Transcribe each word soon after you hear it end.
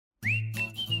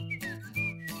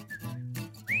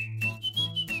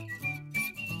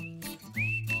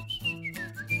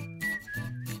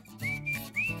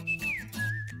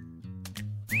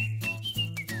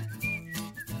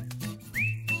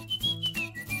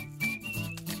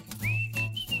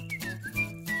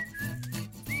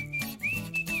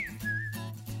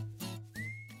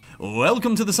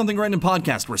Welcome to the Something Random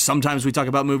podcast, where sometimes we talk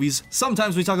about movies,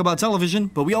 sometimes we talk about television,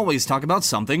 but we always talk about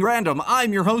something random.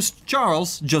 I'm your host,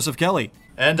 Charles Joseph Kelly.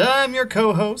 And I'm your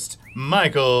co-host,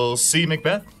 Michael C.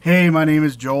 Macbeth. Hey, my name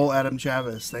is Joel Adam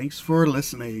Chavez. Thanks for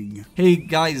listening. Hey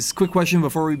guys, quick question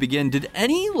before we begin. Did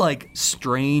any,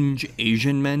 strange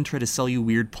Asian men try to sell you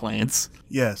weird plants?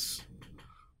 Yes.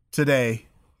 Today,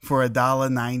 for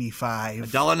 $1.95.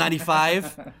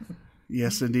 $1.95?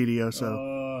 Yes, indeed,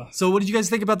 so. So what did you guys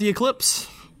think about the eclipse?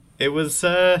 It was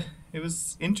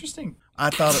interesting. I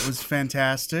thought it was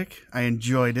fantastic. I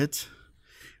enjoyed it.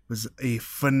 It was a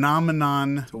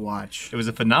phenomenon to watch. It was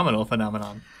a phenomenal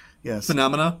phenomenon. Yes.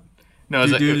 Phenomena? No,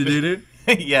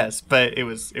 yes, but it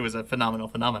was a phenomenal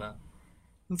phenomenon.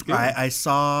 That's good. I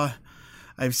saw,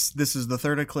 this is the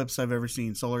third eclipse I've ever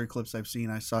seen, solar eclipse I've seen.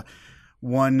 I saw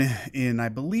one in, I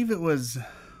believe it was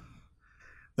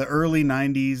the early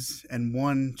 90s, and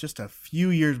one just a few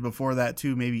years before that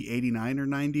too, maybe 89 or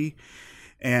 90.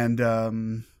 And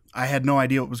I had no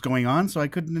idea what was going on, so I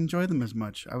couldn't enjoy them as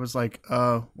much. I was like,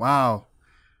 wow.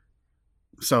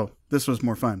 So this was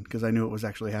more fun because I knew it was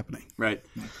actually happening. Right.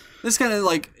 This kind of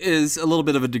is a little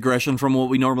bit of a digression from what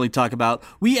we normally talk about.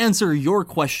 We answer your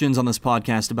questions on this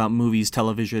podcast about movies,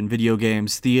 television, video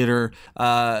games, theater.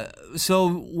 So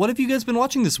what have you guys been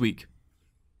watching this week?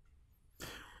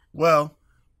 Well,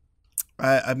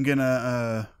 I'm going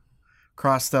to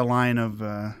cross the line of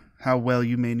how well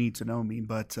you may need to know me,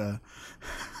 but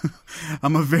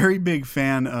I'm a very big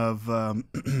fan of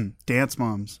Dance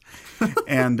Moms.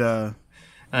 And I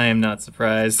am not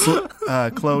surprised.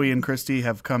 Chloe and Christy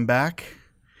have come back.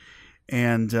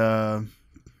 And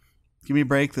give me a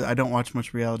break. I don't watch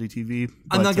much reality TV.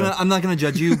 I'm not gonna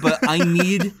judge you, but I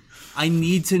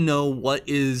need to know what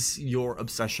is your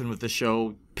obsession with the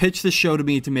show. Pitch the show to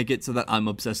me to make it so that I'm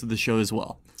obsessed with the show as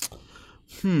well.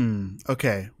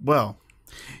 Okay. Well,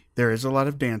 there is a lot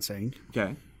of dancing.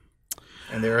 Okay.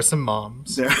 And there are some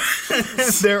moms.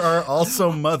 There are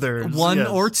also mothers. One yes.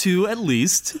 or two at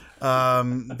least.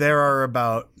 There are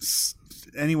about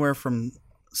anywhere from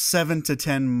 7 to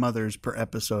 10 mothers per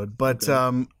episode. But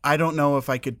I don't know if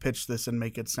I could pitch this and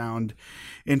make it sound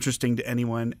interesting to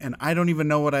anyone. And I don't even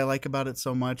know what I like about it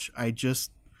so much.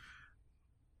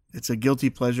 It's a guilty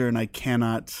pleasure, and I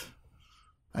cannot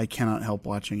help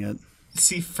watching it.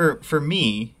 See, for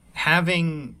me,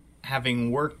 having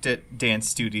worked at dance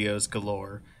studios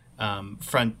galore,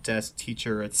 front desk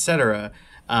teacher, etc.,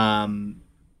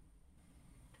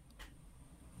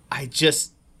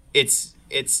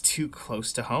 it's too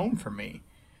close to home for me.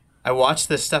 I watch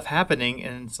this stuff happening,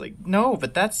 and it's like, no,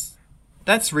 but that's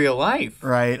real life.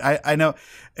 Right. I know.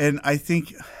 And I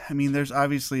think, there's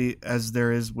obviously, as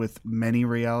there is with many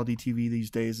reality TV these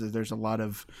days, there's a lot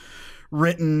of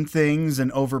written things and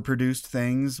overproduced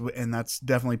things, and that's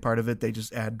definitely part of it. They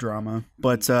just add drama.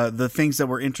 But the things that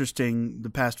were interesting the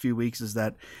past few weeks is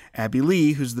that Abby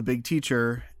Lee, who's the big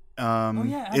teacher,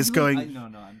 is going.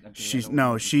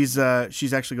 She's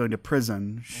actually going to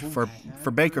prison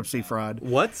for bankruptcy fraud.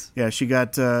 What? Yeah, she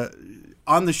got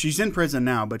she's in prison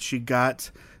now, but she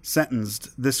got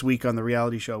sentenced this week on the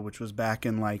reality show, which was back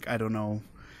in I don't know,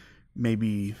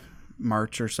 maybe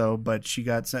March or so, but she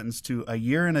got sentenced to a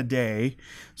year and a day.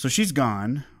 So she's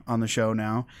gone on the show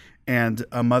now, and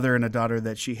a mother and a daughter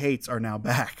that she hates are now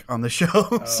back on the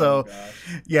show. So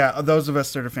yeah, those of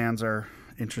us that are fans are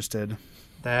interested.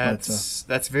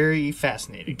 That's very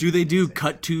fascinating. Do they do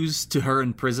cut-tos to her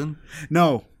in prison?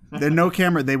 No. There's no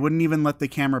camera. They wouldn't even let the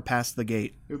camera pass the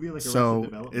gate. It would be like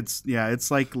so it's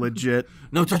legit.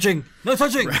 No touching. No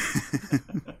touching.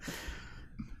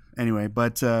 Anyway,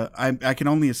 but I can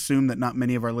only assume that not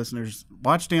many of our listeners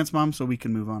watch Dance Mom, so we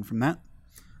can move on from that.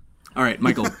 All right,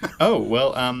 Michael. Oh,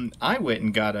 well, I went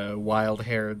and got a wild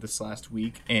hair this last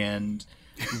week and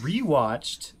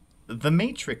rewatched the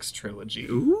Matrix trilogy.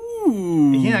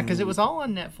 Ooh. Yeah, because it was all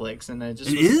on Netflix, and It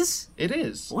is? It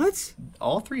is. What?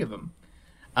 All three of them.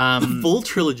 The full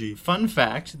trilogy. Fun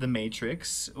fact, The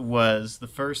Matrix was the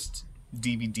first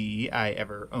DVD I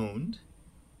ever owned.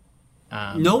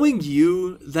 Knowing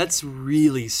you, that's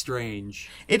really strange.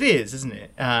 It is, isn't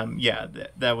it? Yeah,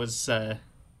 that was, I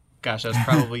was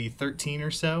probably 13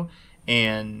 or so,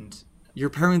 and... Your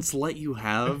parents let you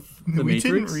have The we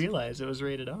Matrix? didn't realize it was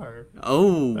rated R.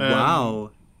 Oh,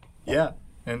 wow. Yeah,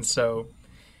 and so...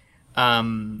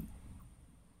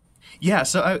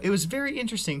 it was very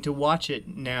interesting to watch it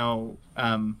now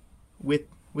with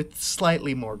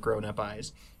slightly more grown-up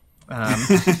eyes.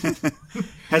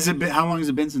 Has it been? How long has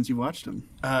it been since you watched them?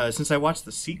 Since I watched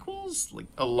the sequels,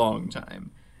 a long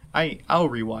time. I'll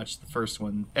rewatch the first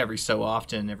one every so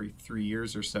often, every 3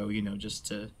 years or so, just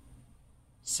to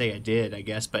say I did, I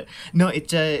guess. But no,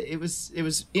 it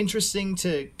was interesting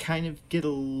to kind of get a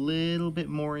little bit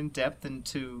more in depth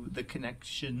into the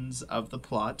connections of the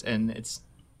plot, and it's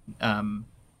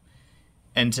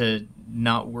and to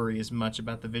not worry as much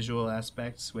about the visual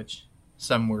aspects, which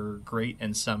some were great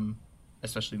and some,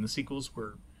 especially in the sequels,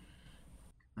 were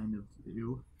kind of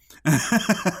ew.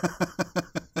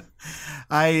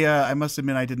 I must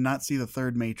admit I did not see the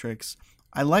third Matrix.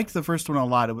 I liked the first one a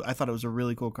lot. I thought it was a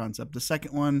really cool concept. The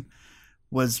second one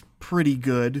was pretty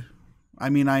good. I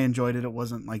mean, I enjoyed it. It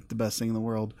wasn't like the best thing in the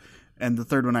world. And the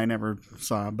third one I never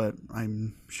saw, but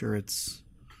I'm sure it's...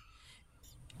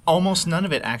 Almost none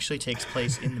of it actually takes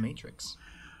place in the Matrix.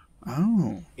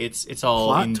 Oh. It's all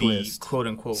Plot in twist. the quote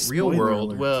unquote Spoiler real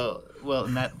world. alert. Well,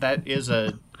 and that is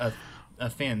a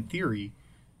fan theory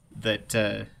that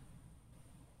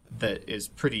that is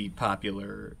pretty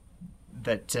popular.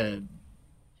 That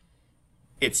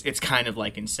it's kind of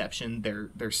like Inception.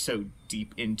 They're so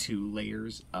deep into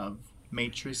layers of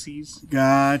matrices.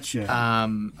 Gotcha.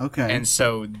 Okay. And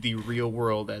so the real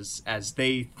world, as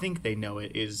they think they know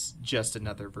it, is just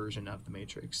another version of the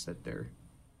Matrix that they're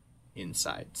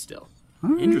inside still.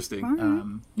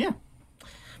 Interesting. Yeah.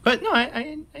 But no,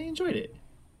 I enjoyed it.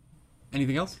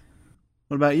 Anything else?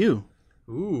 What about you?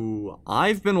 Ooh,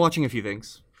 I've been watching a few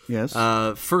things. Yes.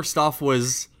 First off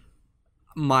was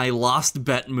my Lost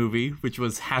Bet movie, which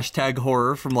was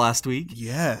 #horror from last week.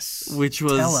 Yes. Which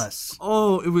was... Tell us.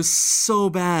 Oh, it was so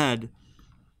bad.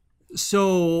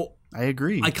 So... I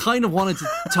agree. I kind of wanted to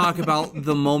talk about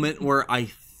the moment where I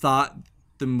thought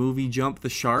the movie jumped the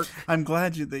shark. I'm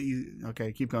glad that you...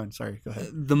 Okay, keep going. Sorry, go ahead.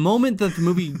 The moment that the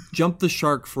movie jumped the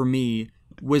shark for me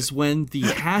was when the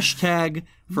hashtag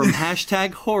from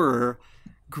 #horror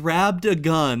grabbed a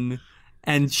gun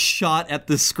and shot at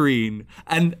the screen.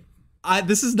 And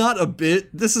this is not a bit.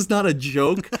 This is not a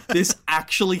joke. This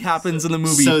actually happens in the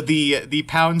movie. So the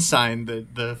pound sign,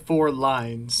 the four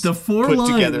lines, the four put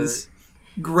lines together,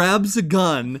 grabs a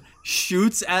gun,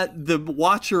 shoots at the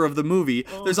watcher of the movie.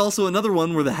 There's also another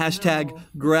one where the hashtag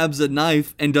grabs a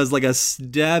knife and does like a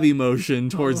stabby motion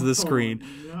towards the screen.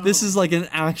 No. This is like an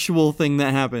actual thing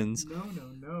that happens. No.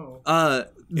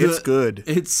 It's good.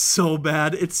 It's so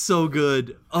bad. It's so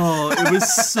good. Oh, it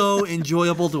was so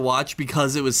enjoyable to watch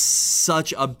because it was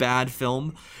such a bad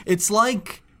film. It's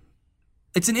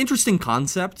an interesting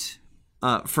concept.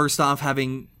 First off,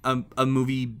 having a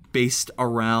movie based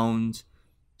around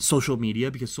social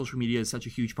media, because social media is such a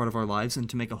huge part of our lives, and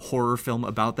to make a horror film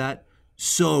about that,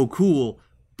 so cool.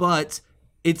 But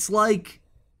it's like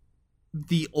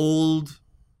the old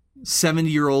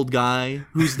 70-year-old guy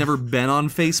who's never been on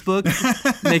Facebook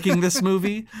making this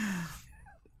movie.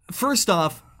 First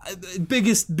off,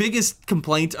 biggest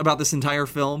complaint about this entire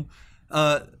film,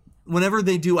 whenever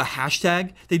they do a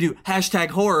hashtag, they do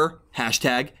 #horror,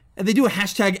 and they do a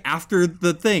hashtag after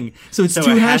the thing. So it's two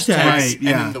hashtags. Right, and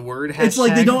then the word hashtag. It's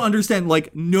like they don't understand,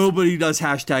 like, nobody does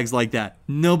hashtags like that.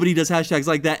 Nobody does hashtags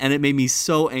like that, and it made me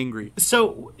so angry.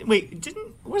 So, wait,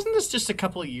 wasn't this just a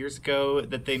couple of years ago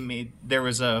that there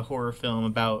was a horror film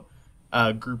about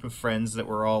a group of friends that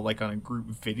were all like on a group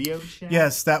video chat?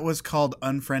 Yes, that was called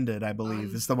Unfriended, I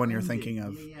believe. It's the one you're thinking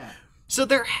of. Yeah. So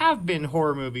there have been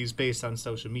horror movies based on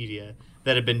social media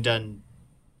that have been done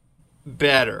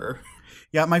better.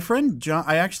 Yeah, my friend John,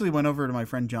 I actually went over to my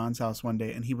friend John's house one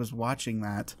day and he was watching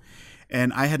that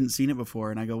and I hadn't seen it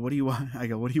before and I go, what are you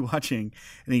watching?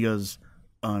 And he goes,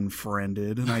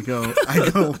 Unfriended. And I go,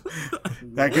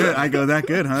 that good? I go, that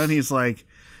good, huh? And he's like,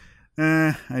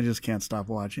 I just can't stop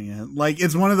watching it. Like,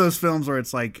 it's one of those films where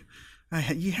it's like,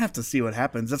 you have to see what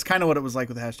happens. That's kind of what it was like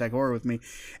with #horror with me.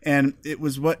 And it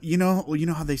was what, you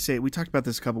know how they say, we talked about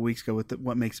this a couple weeks ago with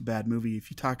what makes a bad movie.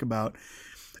 If you talk about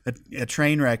a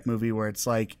train wreck movie where it's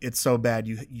like, it's so bad,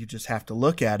 you just have to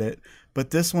look at it.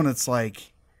 But this one, it's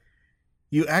like,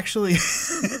 you actually,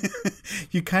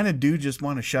 you kind of do just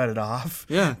want to shut it off.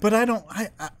 Yeah. But I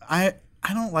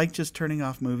don't like just turning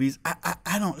off movies.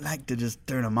 I don't like to just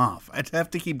turn them off. I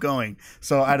have to keep going.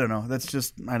 So I don't know. That's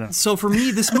just, I don't know. So for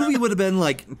me, this movie would have been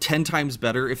like 10 times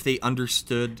better if they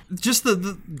understood just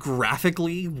the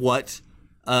graphically what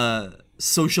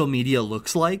social media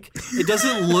looks like. It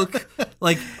doesn't look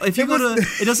like, if you go to,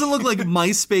 it doesn't look like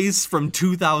MySpace from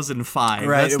 2005.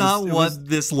 Right, That's not what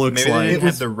this looks Maybe like. they didn't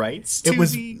have the rights to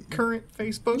the current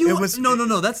Facebook.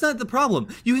 No, that's not the problem.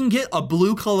 You can get a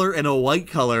blue color and a white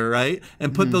color, right?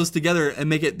 And put those together and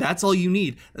make it, that's all you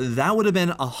need. That would have been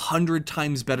 100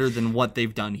 times better than what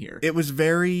they've done here. It was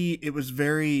very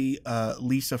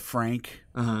Lisa Frank.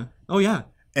 Uh-huh. Oh, yeah.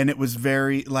 And it was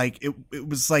very, like, it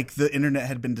was like the internet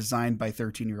had been designed by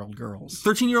 13-year-old girls.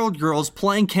 13-year-old girls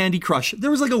playing Candy Crush.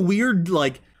 There was like a weird,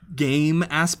 like, game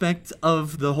aspect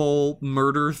of the whole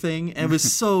murder thing. And it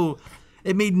was so...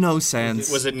 It made no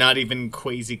sense. Was it not even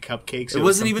Quasi Cupcakes? It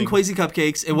wasn't even Quasi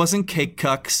Cupcakes. It wasn't Cake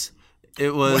Cucks.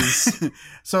 It was...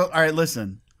 So, all right,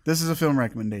 listen. This is a film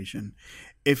recommendation.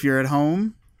 If you're at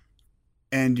home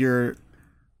and you're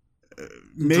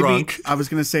maybe... Drunk. I was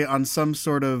going to say on some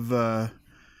sort of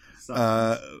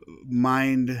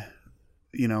mind,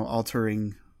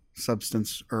 altering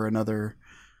substance or another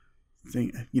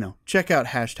thing, check out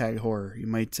 #horror. You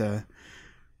might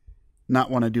not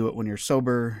want to do it when you're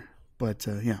sober, but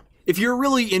yeah. If you're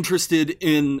really interested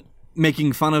in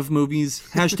making fun of movies,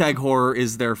 #horror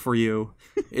is there for you.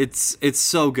 It's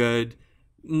so good.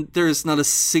 There's not a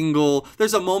single...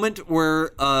 There's a moment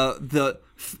where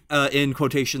in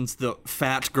quotations, the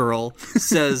fat girl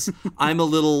says, "I'm a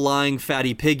little lying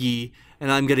fatty piggy,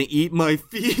 and I'm going to eat my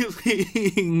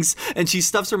feelings." And she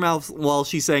stuffs her mouth while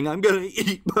she's saying, "I'm going to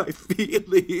eat my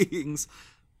feelings."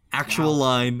 Actual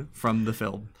line from the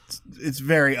film. It's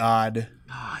very odd.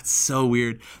 Oh, it's so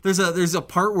weird. There's a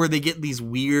part where they get these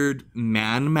weird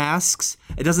man masks.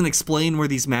 It doesn't explain where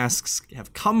these masks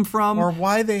have come from. Or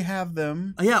why they have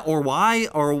them. Yeah, or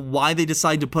why they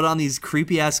decide to put on these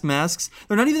creepy ass masks.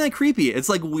 They're not even that creepy. It's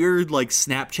like weird, like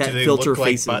Snapchat Do they filter look like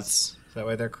faces. butts? Is that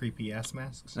why they're creepy ass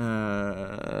masks? I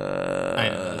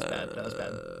know, that was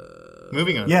bad.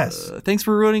 Moving on. Yes. Thanks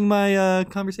for ruining my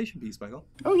conversation piece, Michael.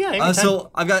 Oh yeah. Anytime. So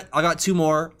I got two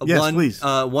more. Yes, please.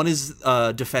 One is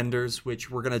Defenders, which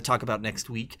we're gonna talk about next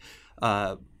week.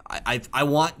 I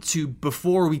want to,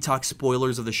 before we talk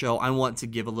spoilers of the show, I want to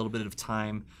give a little bit of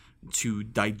time to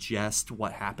digest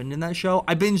what happened in that show.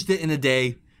 I binged it in a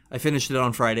day. I finished it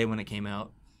on Friday when it came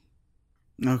out.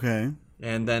 Okay.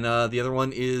 And then the other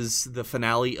one is the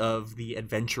finale of The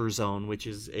Adventure Zone, which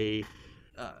is a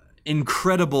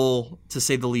incredible, to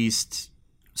say the least,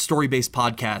 story-based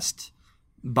podcast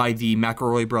by the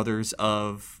McElroy brothers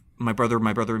of My Brother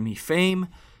and Me fame.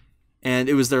 And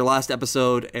it was their last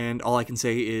episode, and all I can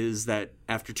say is that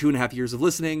after 2.5 years of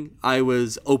listening, I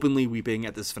was openly weeping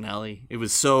at this finale. It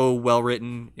was so well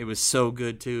written. It was so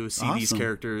good to see these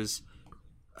characters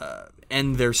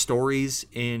end their stories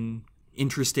in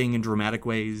interesting and dramatic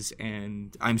ways,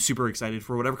 and I'm super excited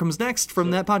for whatever comes next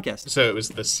from that podcast. So it was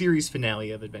the series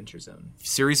finale of Adventure Zone.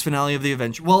 Series finale of the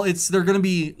Adventure. Well, they're going to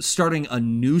be starting a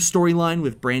new storyline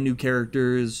with brand new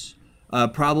characters,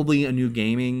 probably a new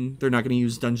gaming. They're not going to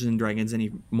use Dungeons and Dragons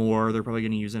anymore. They're probably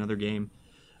going to use another game.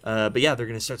 But yeah, they're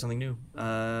going to start something new.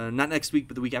 Not next week,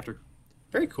 but the week after.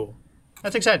 Very cool.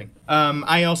 That's exciting.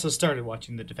 I also started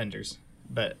watching The Defenders,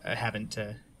 but I haven't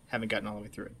gotten all the way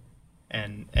through it.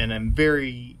 And I'm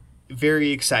very,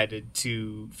 very excited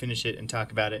to finish it and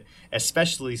talk about it,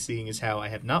 especially seeing as how I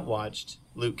have not watched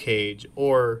Luke Cage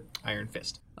or Iron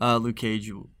Fist. Luke Cage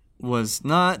was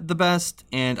not the best,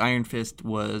 and Iron Fist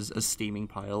was a steaming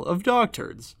pile of dog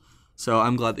turds. So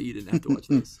I'm glad that you didn't have to watch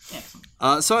this.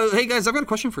 So, hey guys, I've got a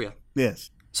question for you. Yes.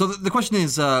 So the question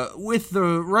is, with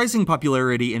the rising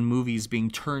popularity in movies being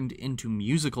turned into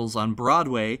musicals on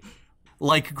Broadway,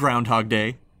 like Groundhog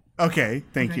Day, Okay,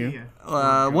 thank you.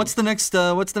 Yeah. what's the next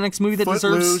movie that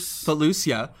deserves Footloose?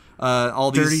 Yeah,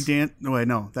 all these Dirty Dan. No, wait,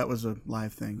 no, that was a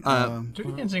live thing.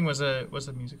 Dirty Dancing was a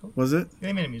musical. Was it?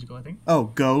 They made a musical, I think. Oh,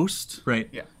 Ghost. right?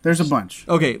 Yeah. There's a bunch.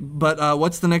 Okay, but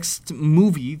what's the next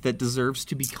movie that deserves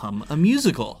to become a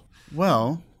musical?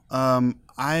 Well,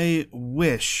 I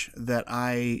wish that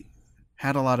I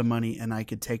had a lot of money and I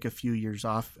could take a few years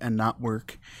off and not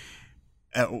work.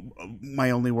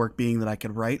 My only work being that I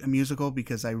could write a musical,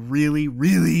 because I really,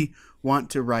 really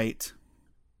want to write.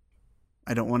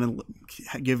 I don't want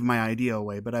to give my idea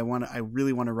away, but I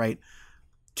really want to write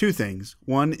two things.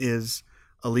 One is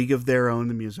A League of Their Own,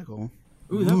 the musical.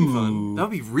 Ooh, that'd be fun. That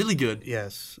would be really good.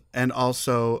 Yes, and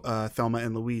also Thelma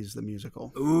and Louise, the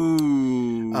musical.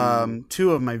 Ooh.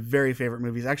 Two of my very favorite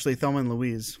movies. Actually, Thelma and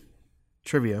Louise,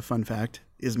 trivia, fun fact,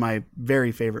 is my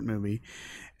very favorite movie.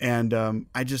 And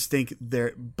I just think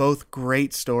they're both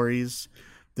great stories.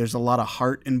 There's a lot of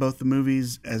heart in both the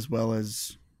movies, as well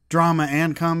as drama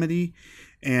and comedy.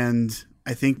 And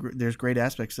I think there's great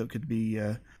aspects that could be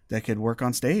that could work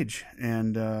on stage.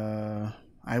 And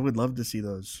I would love to see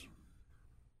those.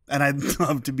 And I'd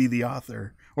love to be the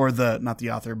author, or not the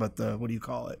author, but the, what do you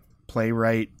call it?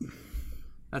 Playwright.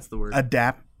 That's the word.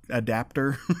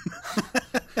 Adapter.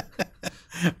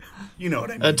 You know what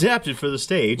I mean. Adapted for the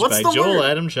stage What's by the Joel word?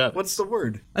 Adam Chapman. What's the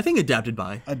word? I think adapted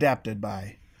by. Adapted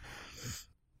by.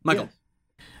 Michael.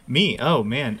 Me? Oh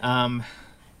man.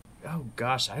 Oh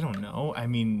gosh, I don't know. I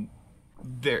mean,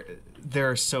 there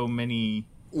are so many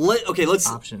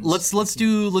options. let's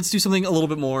do something a little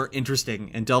bit more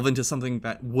interesting and delve into something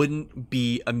that wouldn't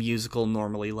be a musical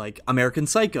normally, like American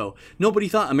Psycho. Nobody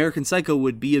thought American Psycho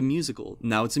would be a musical.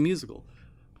 Now it's a musical.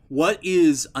 What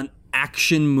is an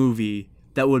action movie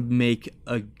that would make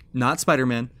a not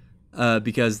Spider-Man,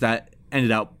 because that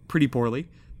ended out pretty poorly.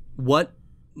 What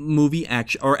movie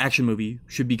action movie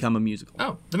should become a musical?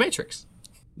 Oh, The Matrix.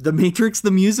 The Matrix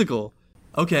the musical.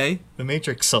 Okay. The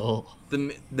Matrix Soul.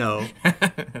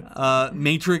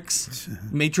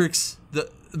 Matrix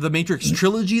the Matrix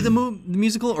trilogy the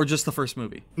musical, or just the first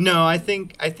movie? No, I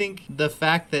think the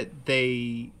fact that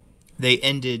they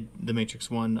ended The Matrix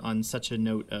 1 on such a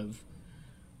note of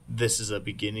this is a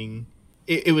beginning.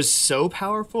 It was so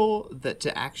powerful that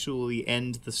to actually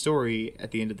end the story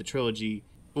at the end of the trilogy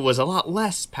was a lot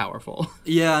less powerful.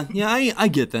 Yeah, I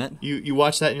get that. You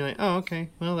watch that and you're like, oh, okay,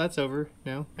 well, that's over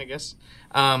now, I guess.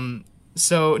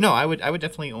 So no, I would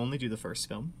definitely only do the first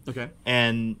film. Okay.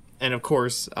 And of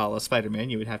course, a la Spider-Man,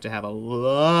 you would have to have a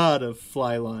lot of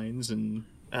fly lines and.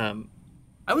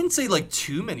 I wouldn't say like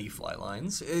too many fly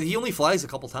lines. He only flies a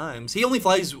couple times. He only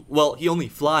flies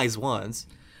once.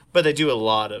 But they do a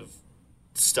lot of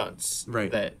stunts Right.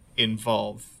 that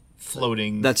involve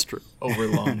floating. That's true. Over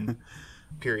long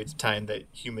periods of time that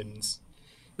humans.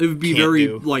 It would be can't very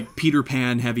do. like Peter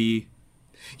Pan heavy.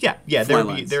 Yeah. Fly There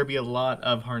lines. would be a lot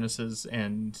of harnesses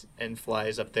and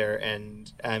flies up there,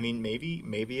 and I mean maybe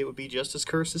it would be just as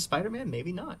cursed as Spider-Man.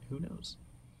 Maybe not. Who knows?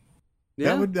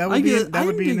 That would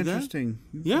be an interesting.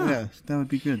 Yeah, that would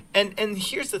be good. And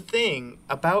here's the thing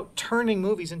about turning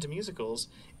movies into musicals.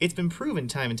 It's been proven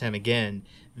time and time again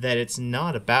that it's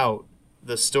not about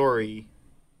the story.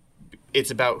 It's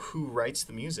about who writes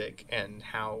the music and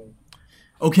how.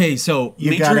 Okay, so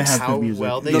You Matrix, gotta have how good music.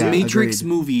 well they the do. Matrix agreed.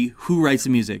 movie. Who writes the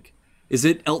music? Is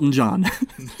it Elton John?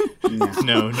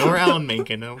 No, nor Alan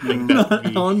Menken. I don't think that would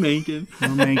be. Alan Menken. No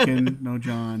Menken, no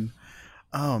John.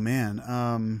 Oh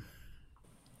man.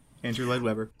 Andrew Lloyd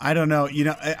Webber. I don't know. You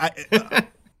know, I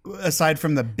aside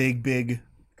from the big,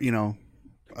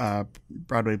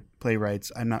 Broadway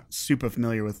playwrights, I'm not super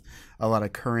familiar with a lot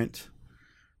of current,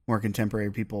 more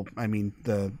contemporary people. I mean,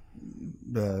 the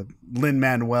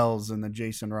Lin-Manuels and the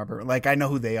Jason Robert. Like, I know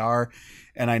who they are,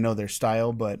 and I know their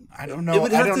style, but I don't know.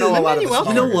 would I have don't to- know a lot of the Lin-Manuel songs.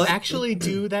 You know what? actually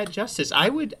do that justice. I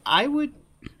would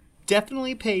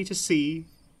definitely pay to see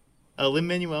a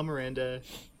Lin-Manuel Miranda.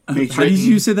 How did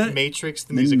you say that? Matrix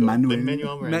the musical. Lin-Manuel.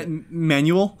 Lin-Manuel Miranda.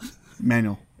 Manuel.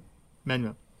 Manuel.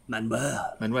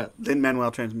 Manuel.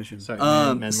 Lin-Manuel Transmission. Sorry.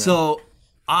 Manuel. So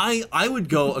I would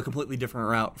go a completely different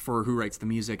route for who writes the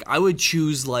music. I would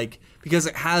choose because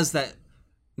it has that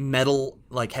metal,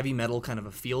 like heavy metal kind of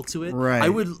a feel to it. Right. I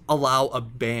would allow a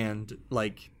band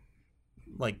like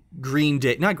Green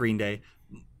Day, not Green Day.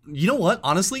 You know what?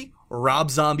 Honestly,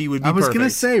 Rob Zombie would be I was perfect. gonna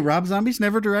say Rob Zombie's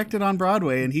never directed on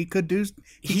Broadway, and he could do.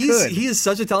 He is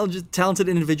such a talented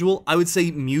individual. I would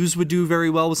say Muse would do very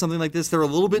well with something like this. They're a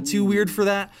little bit too weird for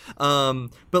that.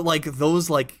 But like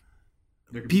those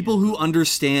people who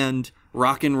understand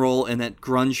rock and roll and that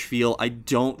grunge feel, I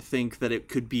don't think that it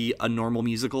could be a normal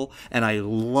musical. And I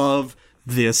love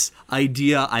this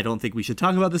idea. I don't think we should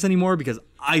talk about this anymore because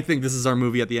I think this is our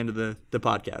movie at the end of the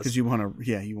podcast. because you want to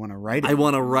write it. I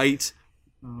want to write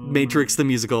Matrix the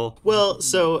musical. Well,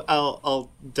 so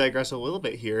I'll digress a little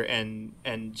bit here and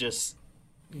just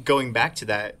going back to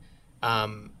that,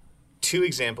 two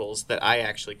examples that I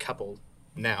actually coupled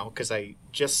now because I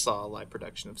just saw a live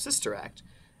production of Sister Act,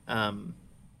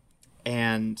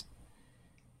 and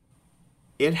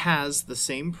it has the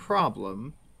same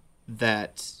problem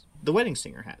that The Wedding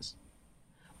Singer has.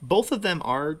 Both of them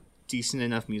are decent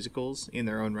enough musicals in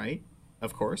their own right,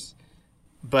 of course,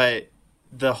 but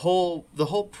the whole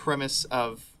premise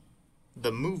of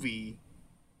the movie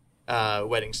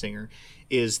Wedding Singer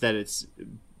is that it's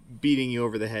beating you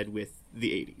over the head with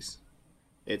the 80s.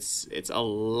 It's a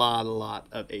lot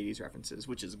of 80s references,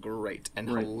 which is great and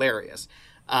hilarious.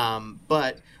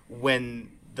 But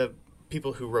when the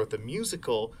people who wrote the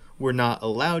musical were not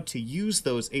allowed to use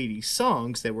those 80s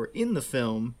songs that were in the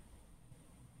film,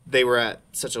 they were at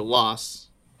such a loss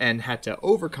and had to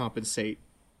overcompensate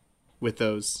with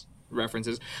those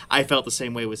references. I felt the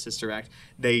same way with Sister Act.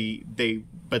 They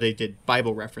did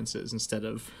Bible references instead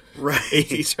of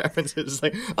 80s references. It's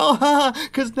like,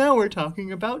 because now we're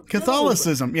talking about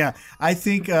Catholicism. Yeah, I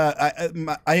think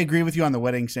I agree with you on The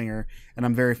Wedding Singer, and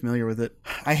I'm very familiar with it.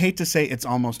 I hate to say it's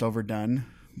almost overdone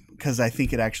because I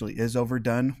think it actually is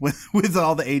overdone with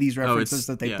all the 80s references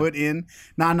that they put in.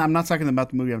 No, I'm not talking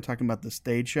about the movie. I'm talking about the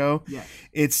stage show. Yeah.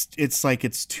 It's like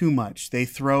it's too much. They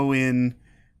throw in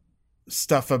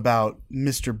stuff about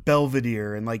Mr.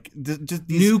 Belvedere and like just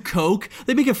these, New Coke.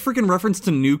 They make a freaking reference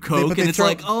to New Coke, but they and it's throw-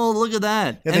 like, oh, look at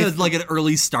that. Yeah, And they- it's like an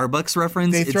early Starbucks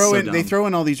reference. they It's throw so in they dumb. throw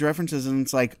in all these references, and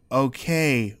it's like,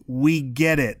 okay, we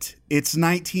get it. It's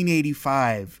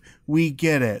 1985. We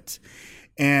get it,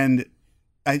 and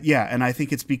and I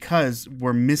think it's because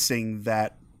we're missing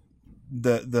that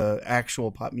the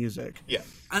actual pop music. Yeah.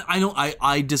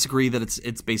 I disagree that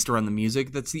it's based around the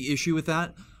music. That's the issue with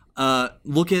that.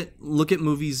 Look at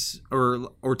movies or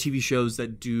TV shows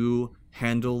that do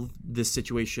handle this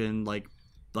situation like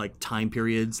time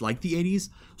periods like the 80s.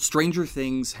 Stranger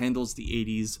Things handles the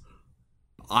 80s,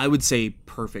 I would say,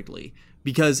 perfectly,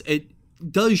 because it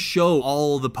does show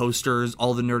all the posters,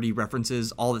 all the nerdy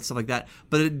references, all that stuff like that,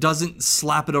 but it doesn't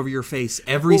slap it over your face.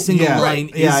 Every single yeah, line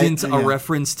right. Yeah, isn't yeah. a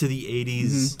reference to the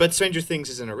 80s. But Stranger Things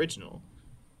is an original.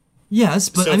 Yes,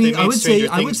 but So I if mean, they made Stranger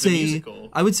Things the say, musical-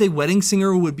 I would say Wedding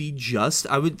Singer would be just.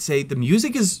 I would say the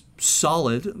music is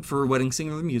solid for Wedding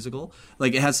Singer the musical.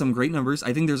 Like, it has some great numbers.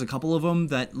 I think there's a couple of them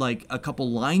that, like, a couple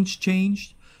lines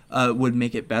changed would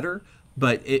make it better.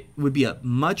 But it would be a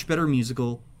much better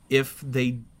musical if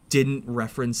they didn't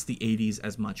reference the 80s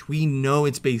as much. We know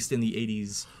it's based in the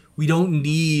 80s. We don't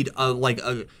need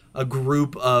a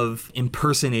group of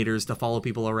impersonators to follow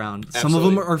people around. Some of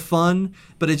them Absolutely. are fun,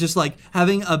 but it's just like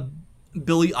having a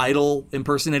Billy Idol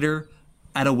impersonator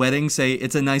at a wedding say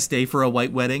it's a nice day for a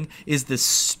white wedding is the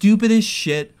stupidest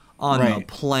shit on the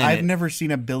planet. I've never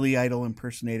seen a Billy Idol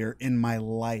impersonator in my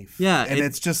life. Yeah, and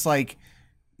it's just like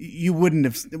you wouldn't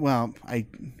have. Well, I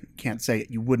can't say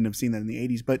you wouldn't have seen that in the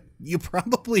 80s, but you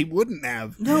probably wouldn't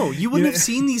have. No, you wouldn't know- have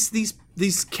seen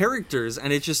these characters,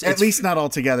 and it's just At it's, least not all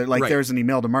together. Like Right. there's an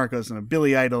Imelda Marcos and a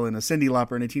Billy Idol and a Cyndi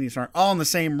Lauper and a Teeny Star all in the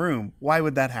same room. Why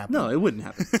would that happen? no, it wouldn't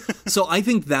happen. So I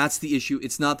think that's the issue.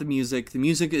 It's not the music. The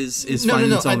music is fine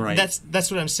in its own right.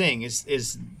 That's what I'm saying.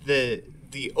 Is the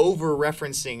over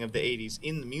referencing of the 80s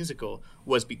in the musical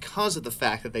was because of the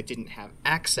fact that they didn't have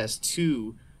access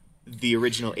to the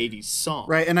original 80s song.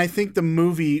 Right, and I think the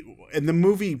movie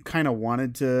kind of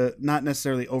wanted to not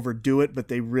necessarily overdo it,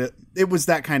 but it was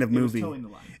that kind of movie.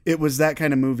 It was that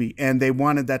kind of movie, and they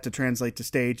wanted that to translate to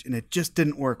stage, and it just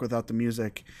didn't work without the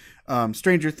music.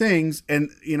 Stranger Things,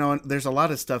 and there's a lot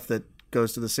of stuff that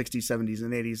goes to the 60s, 70s,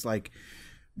 and 80s, like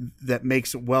that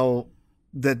makes it well,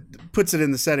 that puts it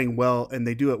in the setting well, and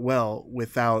they do it well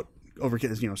without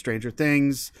overkill. Stranger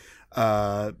Things.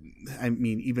 I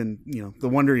mean, even the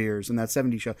Wonder Years and that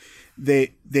 70s show, they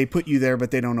put you there,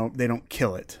 but they don't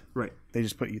kill it. right. They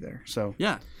just put you there. So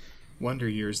Yeah. Wonder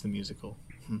Years the musical.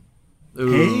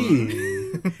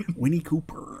 hey, Winnie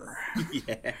Cooper.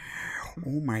 Yeah.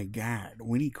 Oh my God,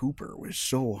 Winnie Cooper was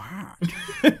so hot.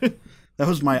 That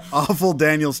was my awful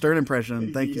Daniel Stern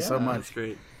impression. Thank you so much. That's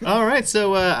great. All right,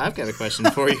 so I've got a question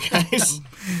for you guys.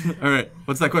 All right.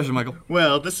 What's that question, Michael?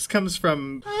 Well, this comes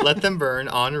from Let Them Burn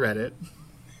on Reddit.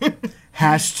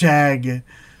 Hashtag.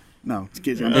 No, it's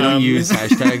kidding. They don't use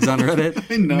hashtags on Reddit.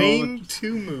 No. Name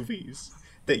 2 movies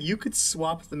that you could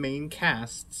swap the main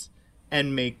casts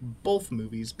and make both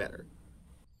movies better.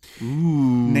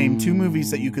 Name 2 movies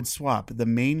that you could swap the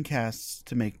main casts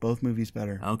to make both movies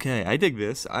better. Okay, I dig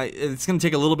this. It's going to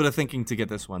take a little bit of thinking to get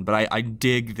this one, but I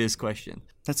dig this question.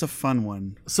 That's a fun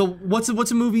one. So what's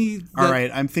a movie? That, All right,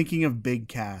 I'm thinking of big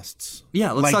casts.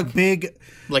 Yeah, let's like talk. big,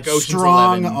 Like Ocean's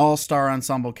strong 11. all-star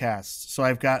ensemble casts. So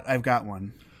I've got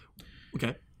one.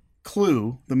 Okay.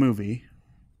 Clue, the movie.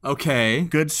 Okay.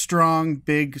 Good, strong,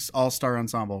 big all-star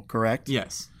ensemble. Correct.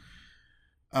 Yes.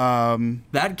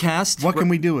 That cast. What can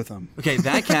we do with them? Okay,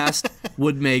 that cast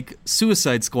would make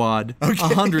Suicide Squad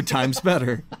 100 times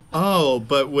better. Oh,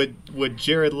 but would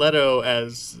Jared Leto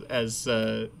as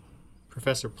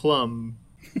Professor Plum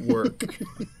work?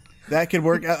 That could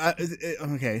work.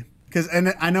 Okay. Because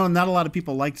I know not a lot of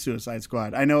people liked Suicide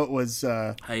Squad. I know it was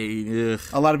a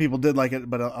lot of people did like it,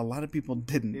 but a lot of people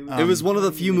didn't. It was one of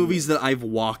the few movies that I've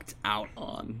walked out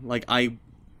on. Like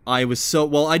I was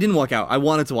so I didn't walk out. I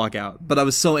wanted to walk out, but I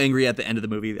was so angry at the end of the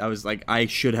movie. I was like, I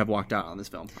should have walked out on this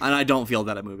film, and I don't feel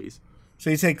that at movies. So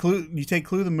you take Clue. You take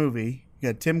Clue the movie.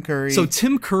 You got Tim Curry. So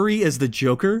Tim Curry as the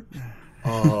Joker.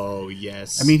 Oh,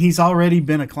 yes. I mean, he's already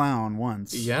been a clown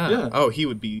once. yeah. Oh, he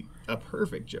would be a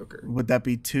perfect Joker. Would that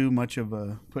be too much of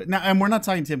a put? Now, and we're not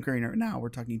talking Tim Curry now. We're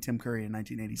talking Tim Curry in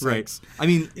 1986. Right. I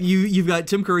mean, you've got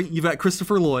Tim Curry. You've got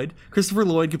Christopher Lloyd. Christopher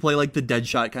Lloyd could play like the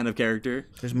Deadshot kind of character.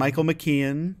 There's Michael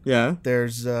McKean. Yeah.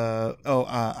 There's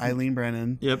Eileen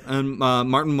Brennan. Yep. And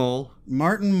Martin Mull.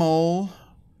 Martin Mull.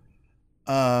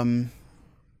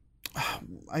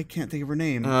 I can't think of her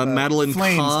name. Madeline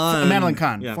Flames. Kahn. Madeline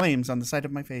Kahn. Yeah. Flames on the side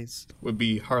of my face. Would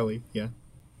be Harley, yeah.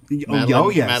 Yes.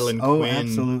 Madeline Oh, Quinn.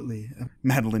 absolutely.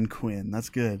 Madeline Quinn. That's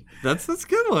good. That's a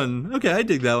good one. Okay, I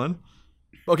dig that one.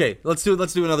 Okay, let's do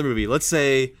another movie. Let's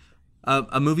say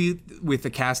a movie with a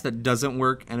cast that doesn't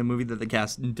work and a movie that the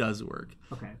cast does work.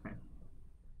 Okay.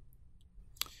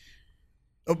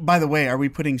 Oh, by the way, are we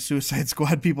putting Suicide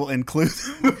Squad people in Clue?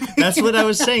 That's what I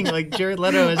was saying. Like Jared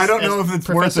Leto as I don't know as if it's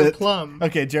Professor worth it. Plum.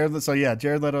 Okay, Jared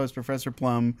Leto as Professor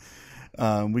Plum.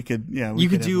 We could You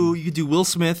could do Will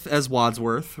Smith as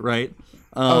Wadsworth, right?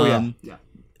 Yeah.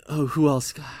 Oh, who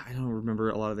else? God, I don't remember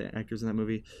a lot of the actors in that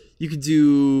movie. You could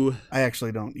do. I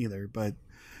actually don't either, but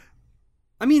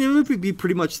I mean, it would be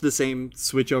pretty much the same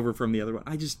switch over from the other one.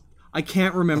 I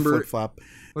can't remember. flip flop.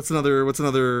 What's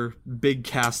another big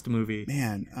cast movie?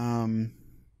 Man,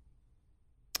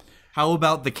 How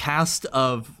about the cast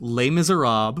of Les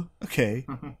Miserables? okay.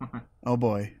 Oh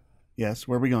boy. Yes,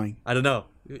 where are we going? I don't know.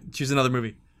 Choose another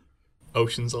movie.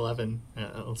 Ocean's 11.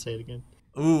 I'll say it again.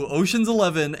 Ooh, Ocean's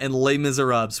 11 and Les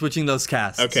Miserables. Switching those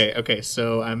casts. Okay.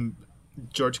 So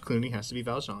George Clooney has to be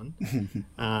Valjean.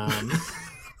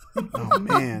 Oh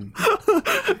man.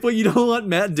 But you don't want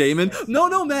Matt Damon?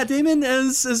 No, Matt Damon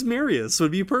as Marius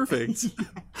would be perfect.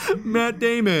 Matt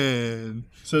Damon.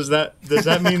 So does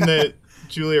that mean that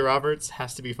Julia Roberts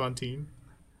has to be Fontaine?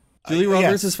 Julia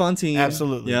Roberts yes, is Fontaine.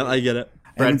 absolutely. Yeah, I get it.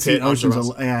 I haven't seen Pitt,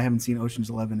 Enjolras. I haven't seen Ocean's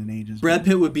 11 in ages. Brad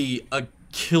Pitt would be a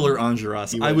killer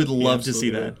Enjolras. I would love to see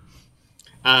that.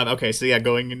 Okay, so yeah,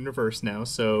 going in reverse now.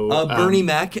 So Bernie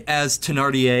Mac as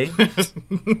Thénardier.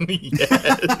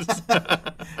 Yes.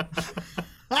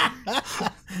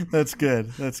 That's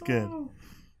good.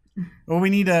 Well, we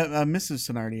need a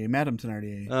Mrs. Thenardier, Madame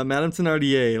Thenardier. Madame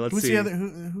Thénardier. Let's Who's see. the other?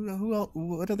 Who else?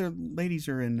 What other ladies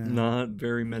are in? Not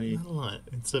very many. Not a lot.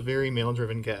 It's a very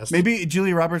male-driven cast. Maybe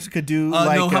Julia Roberts could do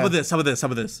No, how about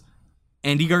this?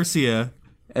 Andy Garcia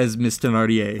as Miss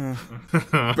Thenardier.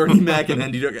 Bernie Mac and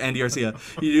Andy Garcia.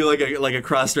 You do like a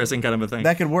cross-dressing kind of a thing.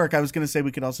 That could work. I was going to say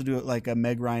we could also do it like a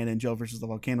Meg Ryan and Jill versus the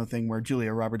Volcano thing, where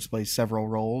Julia Roberts plays several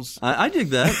roles. I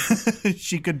dig that.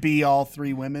 She could be all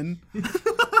three women.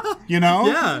 You know?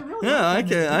 Yeah, I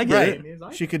get it.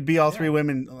 She could be all three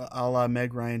women, a la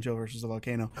Meg Ryan, Jill versus the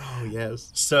Volcano. Oh yes.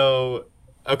 So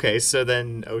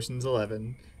then Ocean's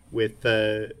 11 with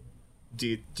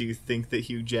do you think that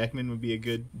Hugh Jackman would be a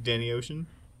good Danny Ocean?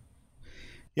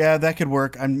 Yeah, that could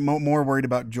work. I'm more worried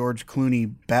about George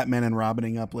Clooney, Batman and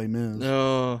Robining up Les Mis.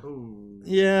 Oh,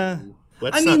 yeah.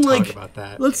 Let's not talk about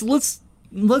that.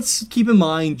 Let's keep in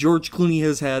mind George Clooney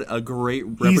has had a great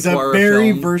repertoire. He's a very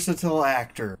of film. versatile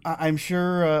actor. I'm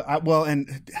sure.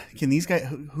 And can these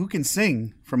guys who can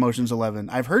sing from Ocean's 11?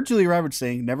 I've heard Julia Roberts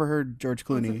sing. Never heard George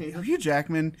Clooney. Hugh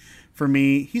Jackman, for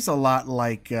me, he's a lot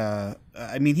like.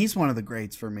 He's one of the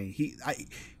greats for me.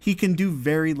 He can do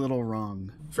very little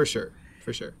wrong. For sure.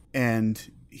 And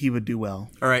he would do well.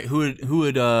 All right, who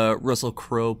would Russell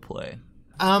Crowe play?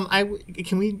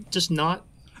 Can we just not?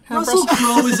 Russell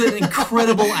Crowe is an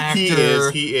incredible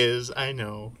actor. He is. I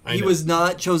know. He was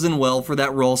not chosen well for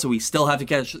that role, so we still have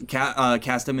to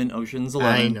cast him in Ocean's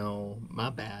 11. I know. My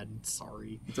bad.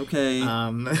 Sorry. It's okay.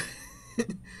 I'm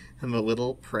a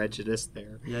little prejudiced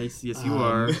there. Yes, you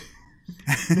are.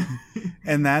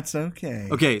 And that's okay.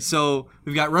 Okay, so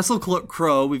we've got Russell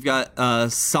Crowe, we've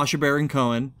got Sacha Baron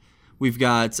Cohen, we've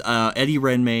got Eddie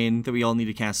Redmayne that we all need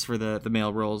to cast for the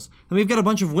male roles, and we've got a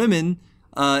bunch of women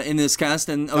in this cast.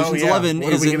 And Ocean's 11 What are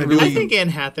we isn't gonna do? really. I think Anne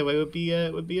Hathaway would be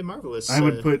a marvelous. I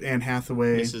would put Anne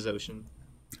Hathaway Mrs. Ocean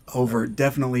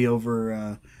definitely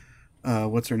over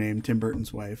what's her name, Tim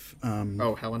Burton's wife.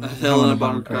 Helena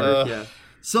Bonham Carter. Yeah.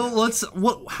 So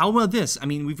how about this? I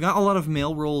mean, we've got a lot of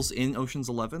male roles in Ocean's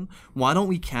 11. Why don't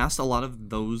we cast a lot of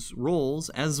those roles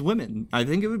as women? I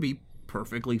think it would be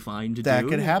perfectly fine to do. That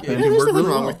could happen. It Yeah, could there's work nothing really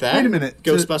wrong well. with that. Wait a minute.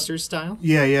 Ghostbusters style.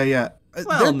 Yeah.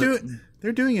 Well,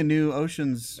 They're doing a new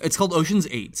Ocean's, It's called Ocean's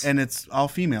 8. and it's all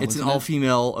female. It's an isn't it?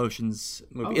 all-female Ocean's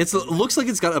movie. It looks like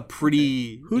it's got a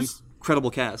pretty incredible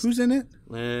cast. Who's in it?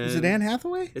 Is it Anne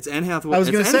Hathaway? It's Anne Hathaway. I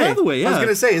was going to It's Anne say. Hathaway, yeah. I was going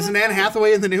to say, isn't Anne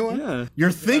Hathaway in the new one? Yeah. You're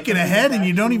thinking ahead, and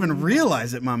you don't even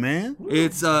realize it, my man.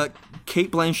 It's Kate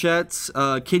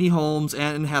Blanchett, Katie Holmes,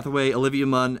 Anne Hathaway, Olivia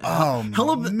Munn. Oh,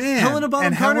 man. Helena Bonham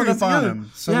And Carter. Helena is- yeah.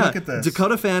 Bonham. So Yeah. look at this.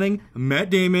 Dakota Fanning, Matt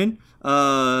Damon,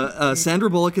 Sandra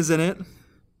Bullock is in it.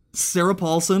 Sarah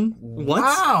Paulson. What?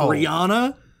 Wow.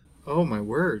 Rihanna. Oh my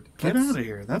word! Get out of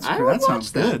here. I That would sounds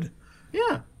watch that. good.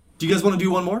 Yeah. Do you guys want to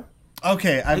do one more?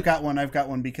 Okay, I've got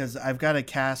one because I've got a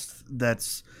cast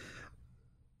that's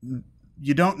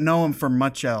you don't know them for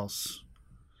much else.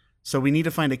 So we need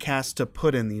to find a cast to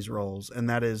put in these roles, and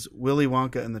that is Willy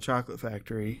Wonka and the Chocolate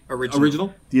Factory.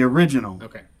 Original. The original.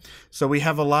 Okay. So we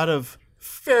have a lot of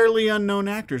fairly unknown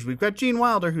actors. We've got Gene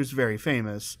Wilder, who's very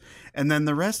famous, and then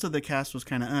the rest of the cast was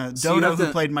kind of So you Dodo, have who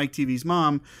to- played Mike TV's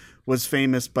mom, was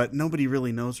famous, but nobody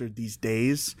really knows her these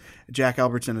days. Jack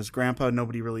Albertson as Grandpa,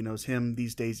 nobody really knows him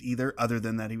these days either, other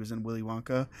than that he was in Willy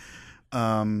Wonka.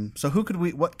 So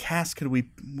what cast could we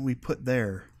put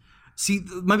there? See,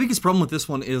 my biggest problem with this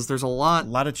one is there's a lot A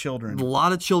lot of children.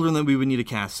 of children that we would need to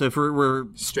cast. So if we're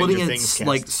Stranger splitting Things it cast.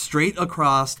 like straight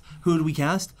across, who do we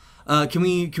cast? Can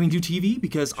we do TV?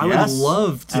 Because I would Yes,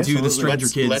 love to do the absolutely. Stranger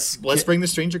Kids. Let's bring the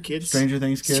Stranger Kids. Stranger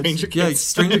Things kids. Stranger Yeah, Kids.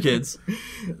 Stranger Kids.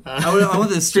 I want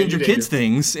the Stranger Stranger Kids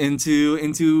things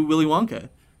into Willy Wonka.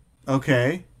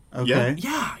 Okay. Yeah.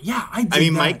 Yeah, I did I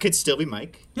mean, that. Mike could still be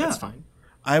Mike. Yeah. That's fine.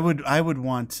 I would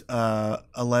want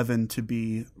 11 to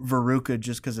be Veruca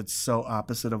just because it's so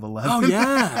opposite of 11. Oh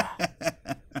yeah,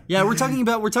 yeah. We're talking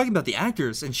about the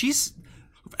actors, and she's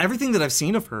everything that I've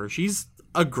seen of her. She's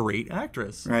a great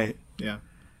actress. Right. Yeah.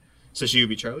 So she would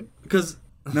be Charlie? Because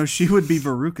No, she would be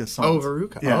Veruca Salt. Oh,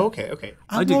 Veruca. Yeah. Oh, okay.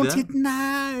 I dig want that. it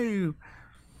now.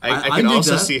 I I can dig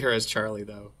also that. see her as Charlie,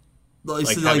 though. like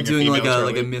having a doing like female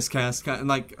a Charlie. miscast kind of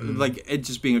like it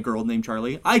just being a girl named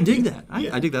Charlie. I dig that.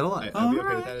 I dig that a lot. I'd be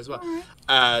okay with that as well.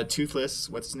 Toothless,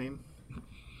 what's his name?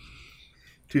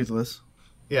 Toothless.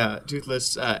 Yeah,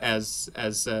 Toothless as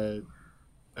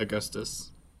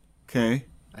Augustus, Okay.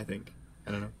 I think.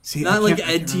 I don't know. See, Not I like can't-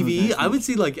 I Ed can't remember TV. that I would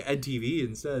see like Ed TV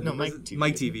instead. No, Was Mike it- TV.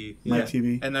 Mike TV. Mike Yeah.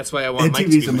 TV. And that's why I want Ed Mike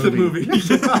TV's to a be movie. Movie.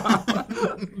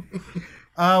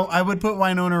 I would put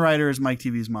Winona Ryder as Mike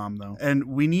TV's mom, though. And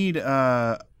we need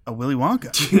a Willy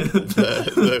Wonka.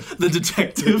 The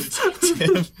detective.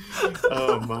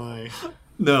 Oh my!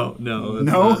 No. that's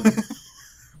No? not.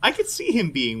 I could see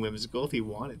him being whimsical if he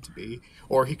wanted to be,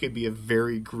 or he could be a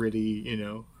very gritty,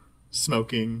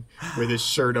 smoking with his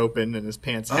shirt open and his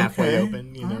pants halfway Okay.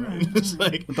 open. All right. Just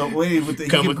like But wait, he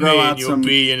come could with grow me out and you'll some,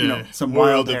 be in some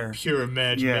world wild hair. of pure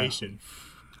imagination.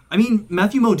 I mean,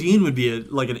 Matthew Modine would be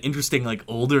an interesting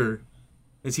older,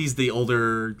 as he's the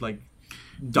older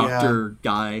doctor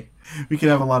guy. We could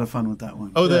have a lot of fun with that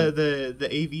one. Oh, the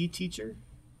AV teacher.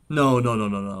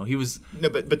 No. He was No,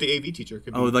 but the AV teacher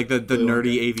could be. the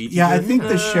nerdy AV teacher. Yeah, I think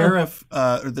the sheriff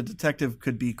or the detective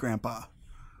could be Grandpa.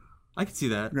 I could see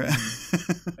that.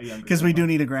 Because we do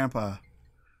need a Grandpa.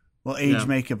 We'll age Yeah.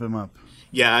 makeup him up.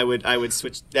 Yeah, I would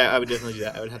switch. I would definitely do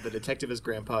that. I would have the detective as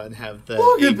Grandpa and have the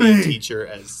Look at AV me. teacher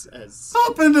as.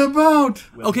 Up and about!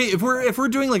 Okay, if we're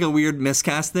doing a weird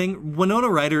miscast thing, Winona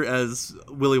Ryder as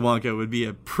Willy Wonka would be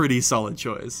a pretty solid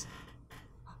choice.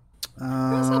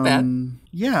 That's not bad.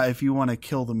 Yeah, if you want to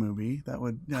kill the movie, that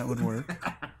would work.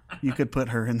 You could put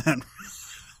her in that.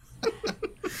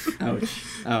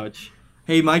 Ouch.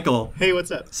 Hey, Michael. Hey,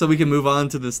 what's up? So we can move on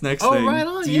to this next Oh, thing. right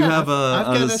on. Do you yeah. have I've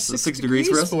got a a 6 degrees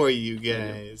for us? for you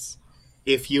guys.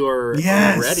 If you're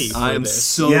Yes! ready for I am this.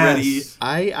 so Yes.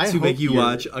 ready I to hope make you you're-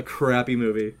 watch a crappy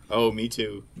movie. Oh, me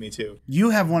too. You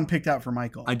have one picked out for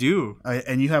Michael. I do.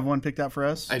 And you have one picked out for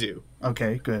us? I do.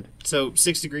 Okay, good. So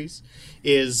 6 degrees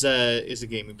is a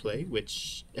game we play,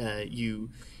 which you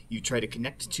try to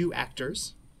connect two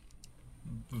actors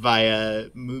via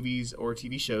movies or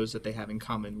TV shows that they have in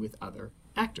common with other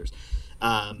actors.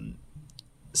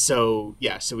 So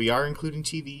we are including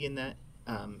TV in that.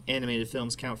 Animated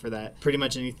films count for that. Pretty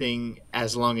much anything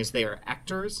as long as they are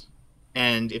actors.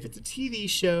 And if it's a TV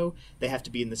show, they have to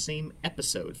be in the same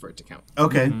episode for it to count.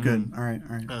 Okay, good. All right.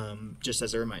 Just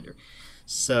as a reminder.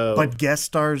 So, But guest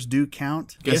stars do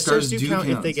count? guest stars do count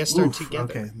if they guest star Oof, together.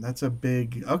 Okay, that's a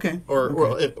big... Okay. Or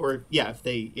okay.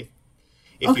 if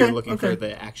Okay, you're looking okay. for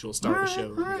the actual star of the show.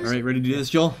 All right, ready to do this,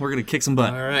 Joel? We're going to kick some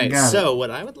butt. All right. Got So what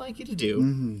I would like you to do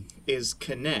Mm-hmm. is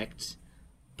connect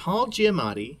Paul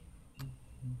Giamatti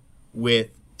with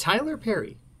Tyler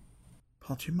Perry.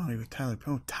 Paul Giamatti with Tyler...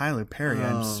 Oh, Tyler Perry,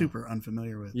 I'm super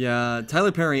unfamiliar with. Yeah,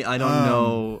 Tyler Perry, I don't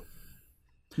know.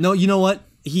 No, you know what?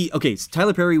 So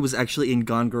Tyler Perry was actually in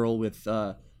Gone Girl with Ben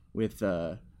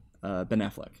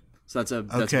Affleck. So that's a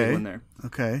Okay. big one there.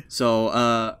 Okay. So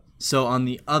on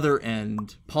the other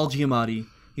end, Paul Giamatti,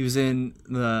 he was in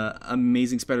the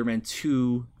Amazing Spider-Man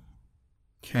 2,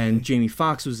 and Jamie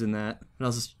Foxx was in that. What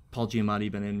else has Paul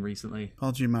Giamatti been in recently?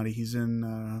 Paul Giamatti, he's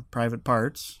in Private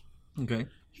Parts. Okay.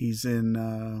 He's in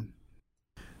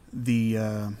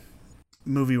the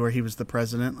movie where he was the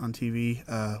president on TV.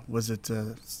 Was it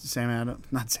Sam Adams?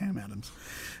 Not Sam Adams.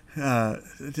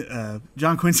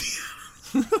 John Quincy.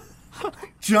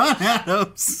 John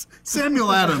Adams.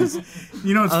 Samuel Adams.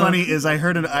 You know what's funny is I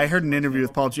heard an interview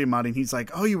with Paul Giamatti, and he's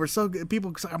like, "Oh, you were so good."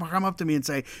 People come up to me and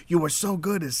say, "You were so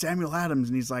good as Samuel Adams,"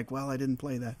 and he's like, "Well, I didn't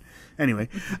play that." Anyway,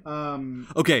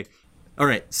 Okay. All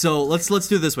right. So let's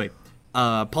do it this way.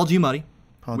 Paul Giamatti,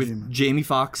 Paul with Giamatti. Jamie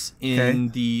Foxx in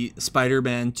the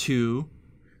Spider-Man 2.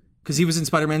 Because he was in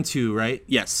Spider-Man 2, right?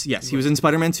 Yes, he was in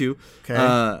Spider-Man 2.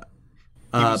 Okay.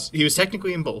 He was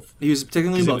technically in both. He was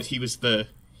technically in both. He was the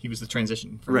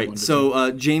transition from Right. one to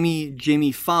So two.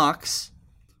 Jamie Foxx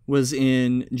was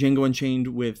in Django Unchained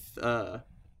with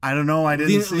I don't know. I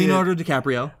didn't see Leonardo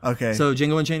DiCaprio. Okay. So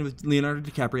Django Unchained with Leonardo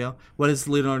DiCaprio. What has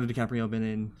Leonardo DiCaprio been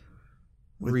in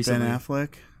with recently? Ben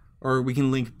Affleck. Or we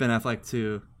can link Ben Affleck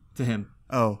to him.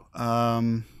 Oh,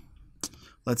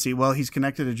 let's see. Well, he's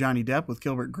connected to Johnny Depp with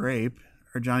Gilbert Grape.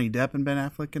 Are Johnny Depp and Ben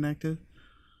Affleck connected?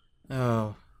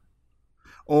 Oh.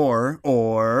 Or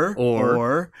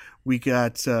we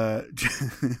got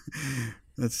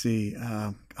let's see.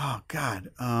 Oh God.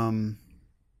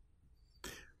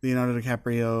 Leonardo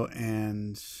DiCaprio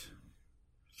and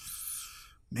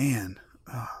man.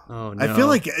 Oh no. I feel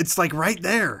like it's like right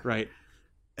there. Right.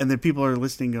 And then people are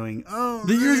listening going, "Oh,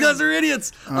 You guys are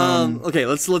idiots." Okay,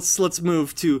 let's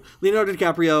move to Leonardo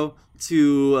DiCaprio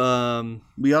to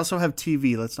We also have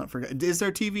TV. Let's not forget. Is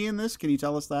there TV in this? Can you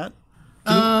tell us that?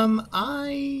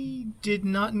 I did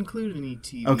not include any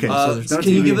TV. Okay, so there's no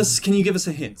can you TV. give us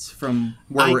a hint from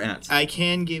where we're at? I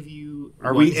can give you.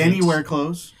 Are one we hint. anywhere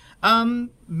close?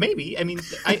 Maybe. I mean,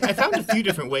 I found a few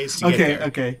different ways to get there.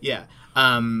 Okay. Yeah.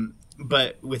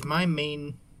 But with my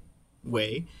main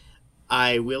way,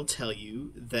 I will tell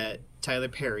you that Tyler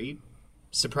Perry,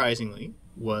 surprisingly,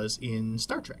 was in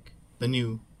Star Trek, the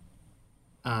new,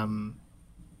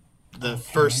 the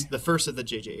first of the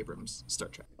J.J. Abrams Star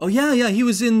Trek. Oh yeah, he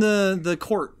was in the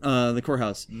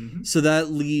courthouse. Mm-hmm. So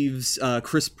that leaves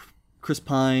Chris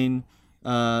Pine,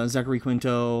 Zachary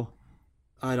Quinto.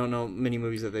 I don't know many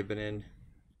movies that they've been in.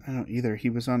 I don't either. He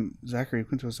was on Zachary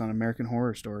Quinto was on American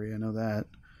Horror Story. I know that.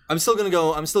 I'm still gonna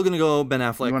go Ben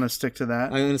Affleck. You want to stick to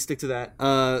that? I'm gonna stick to that.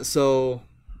 Oh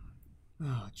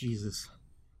Jesus.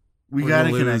 We got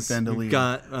to connect then to We've leave.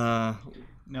 got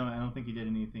No, I don't think he did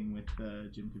anything with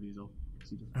Jim Caviezel.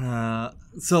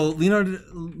 so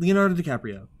Leonardo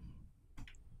DiCaprio.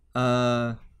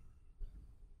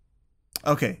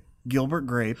 Okay, Gilbert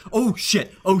Grape. Oh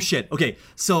shit! Okay,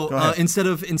 so instead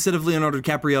of Leonardo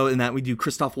DiCaprio in that, we do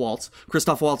Christoph Waltz.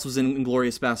 Christoph Waltz was in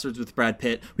Inglourious Basterds with Brad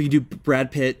Pitt. We could do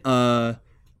Brad Pitt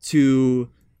to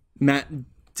Matt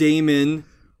Damon.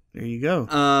 There you go.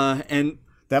 And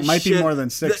that might be more than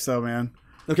 6, though, man.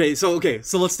 Okay, so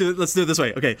let's do it this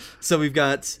way. Okay, so we've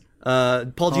got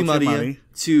Paul Giamatti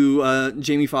to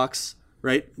Jamie Foxx,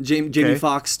 right? Jamie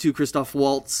Foxx to Christoph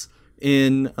Waltz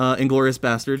in Inglourious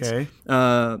Basterds. Okay.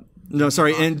 No,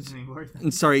 sorry,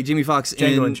 Jamie Foxx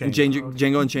in Unchained.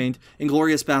 Django Unchained.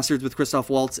 Inglourious Basterds with Christoph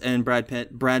Waltz and Brad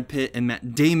Pitt and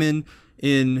Matt Damon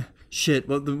in shit.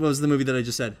 What was the movie that I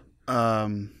just said?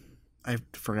 I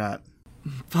forgot.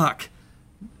 Fuck.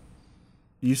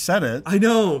 You said it. I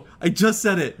know. I just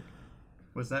said it.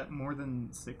 Was that more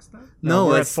than 6 though? No,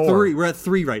 we're that's at 4. 3. We're at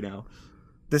 3 right now.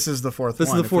 This is the fourth This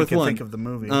one. is the fourth if we can one. Think of the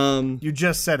movie. You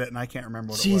just said it, and I can't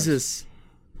remember what it was. Jesus.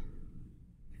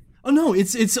 Oh no,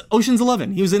 it's Ocean's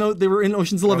 11. They were in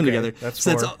Ocean's 11 Okay, together. that's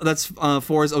so 4. That's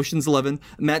 4 is Ocean's 11.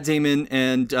 Matt Damon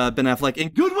and Ben Affleck in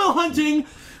Good Will Hunting.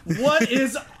 What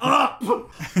is up?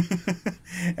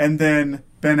 And then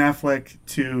Ben Affleck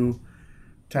to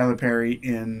Tyler Perry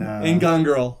in Gone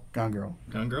Girl. Gone Girl.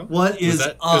 Gone Girl? What is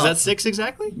up? Was that 6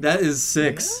 exactly? That is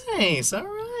 6. Nice, all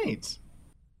right.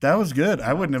 That was good.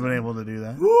 I wouldn't have been able to do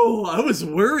that. Ooh, I was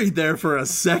worried there for a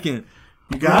second.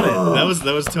 You got it.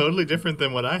 That was totally different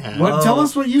than what I had. Tell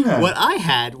us what you had. What I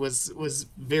had was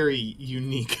very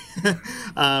unique.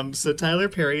 So Tyler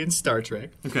Perry in Star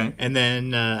Trek. Okay. And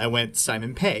then I went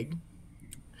Simon Pegg,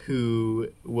 who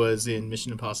was in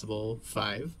Mission Impossible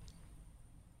 5.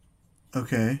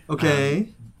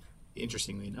 Okay.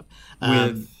 Interestingly enough.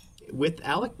 With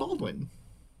Alec Baldwin.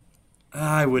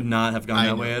 I would not have gone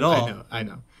that way at all. I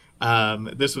know.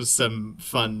 This was some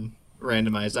fun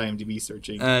randomized IMDb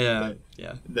searching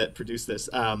that produced this.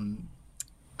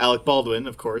 Alec Baldwin,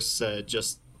 of course,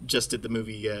 just did the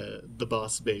movie The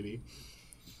Boss Baby.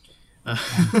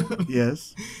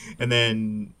 Yes. And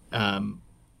then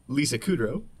Lisa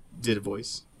Kudrow did a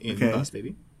voice in The Boss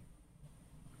Baby.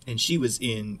 And she was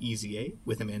in Easy A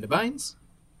with Amanda Bynes.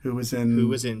 Who was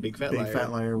in Big Fat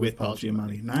Liar with Paul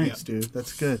Giamatti. Nice, dude.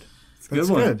 That's good. That's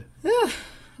good. Yeah,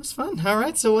 that's fun. All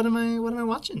right, so what am I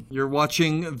watching? You're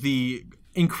watching the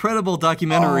incredible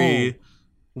documentary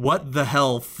What the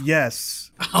Health.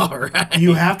 Yes. All right.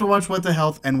 You have to watch What the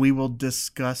Health, and we will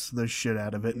discuss the shit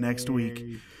out of it next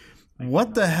week.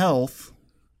 What the Health,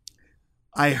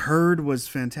 I heard was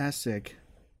fantastic.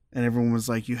 and everyone was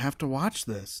like, "You have to watch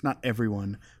this." Not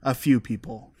everyone, a few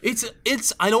people. It's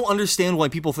I don't understand why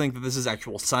people think that this is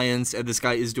actual science and this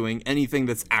guy is doing anything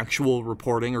that's actual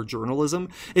reporting or journalism.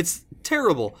 It's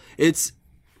terrible.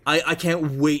 I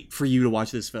can't wait for you to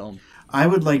watch this film. I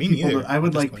would like Me people. neither, I would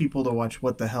at this like point. people to watch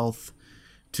What the Health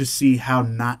to see how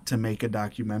not to make a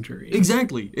documentary.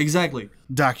 Exactly.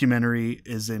 Documentary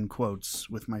is in quotes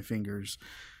with my fingers.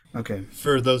 Okay.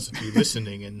 For those of you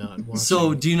listening and not watching.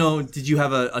 So, did you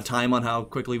have a time on how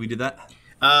quickly we did that?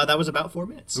 That was about 4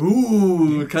 minutes.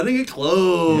 Ooh, cutting it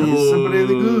close. Somebody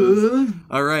good.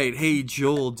 All right. Hey,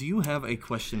 Joel, do you have a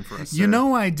question for us, sir? You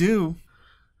know I do.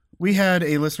 We had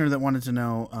a listener that wanted to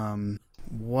know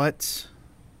which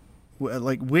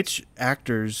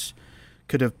actors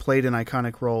could have played an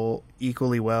iconic role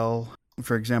equally well.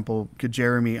 For example, could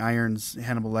Jeremy Irons'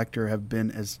 Hannibal Lecter have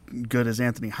been as good as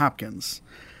Anthony Hopkins?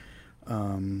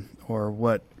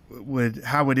 Or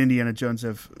how would Indiana Jones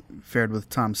have fared with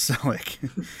Tom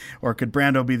Selleck? Or could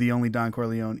Brando be the only Don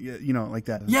Corleone? You know, like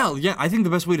that. Yeah. I think the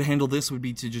best way to handle this would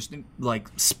be to just like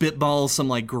spitball some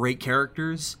like great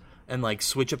characters and like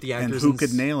switch up the actors. And who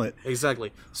could nail it?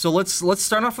 Exactly. So let's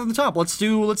start off from the top. Let's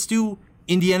do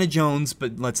Indiana Jones,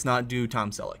 but let's not do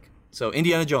Tom Selleck. So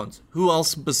Indiana Jones. Who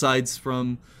else besides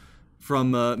from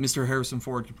Mr. Harrison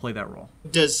Ford could play that role?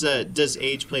 Does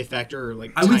age play a factor or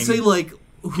like? I would time say like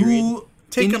who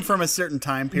Take them from a certain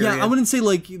time period. Yeah, I wouldn't say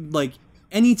like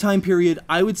any time period.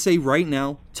 I would say right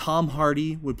now Tom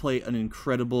Hardy would play an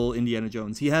incredible Indiana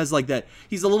Jones. He has like that.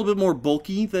 He's a little bit more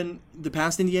bulky than the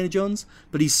past Indiana Jones,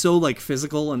 but he's so like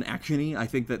physical and actiony. I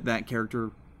think that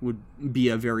character would be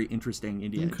a very interesting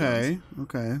Indiana Jones.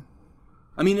 Okay.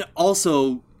 I mean,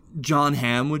 also John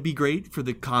Hamm would be great for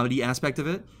the comedy aspect of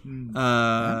it.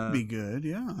 That'd be good,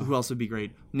 yeah. Who else would be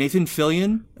great? Nathan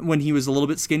Fillion, when he was a little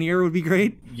bit skinnier, would be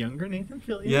great. Younger Nathan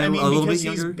Fillion. Yeah, I mean, a little because bit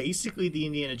younger. he's basically the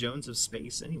Indiana Jones of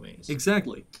space, anyways.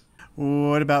 Exactly.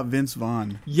 What about Vince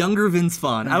Vaughn? Younger Vince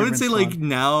Vaughn. I would Vince say like Vaughn.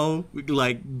 now,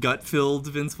 like gut-filled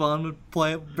Vince Vaughn would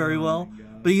play it very well.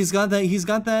 But he's got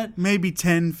that. Maybe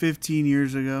 10, 15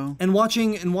 years ago. And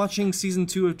watching season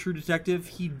 2 of True Detective,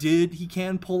 he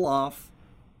can pull off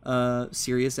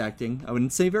serious acting. I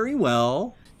wouldn't say very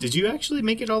well. Did you actually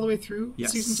make it all the way through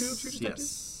Yes. season 2 of True Detective?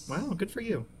 Yes. Wow, good for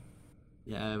you.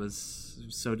 Yeah, it was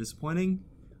so disappointing.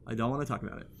 I don't want to talk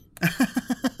about it.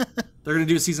 They're gonna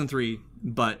do season 3,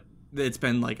 but it's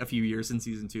been like a few years since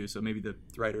season 2, so maybe the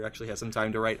writer actually has some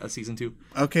time to write a season 2.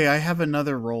 Okay, I have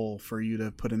another role for you to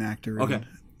put an actor in. Okay.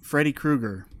 Freddy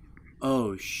Krueger.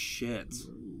 Oh shit!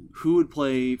 Who would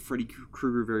play Freddy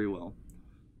Krueger very well?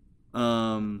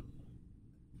 You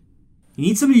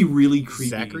need somebody really creepy.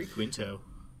 Zachary Quinto.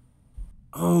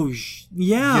 Oh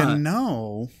yeah. You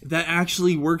know. That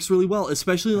actually works really well,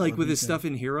 especially like with his stuff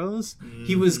in Heroes.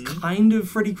 He was kind of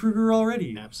Freddy Krueger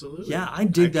already. Absolutely. Yeah, I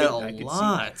dig that I a could see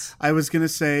lot. I was going to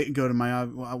say, go to my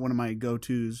one of my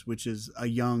go-tos, which is a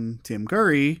young Tim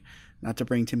Curry. Not to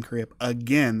bring Tim Curry up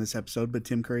again this episode, but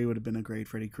Tim Curry would have been a great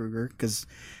Freddy Krueger because,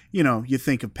 you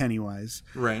think of Pennywise.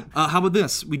 Right. How about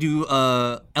this? We do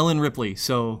Ellen Ripley.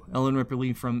 So Ellen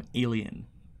Ripley from Alien.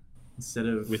 Instead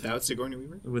of Without Sigourney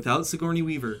Weaver? without Sigourney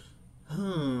Weaver.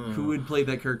 Who would play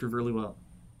that character really well?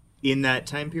 In that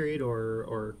time period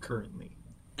or currently?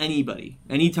 Anybody.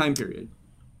 Any time period.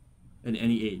 And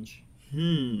any age.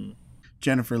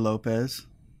 Jennifer Lopez.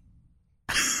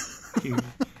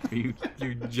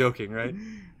 You're joking, right?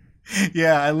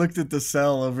 Yeah, I looked at the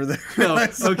cell over there. No,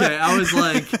 okay. I was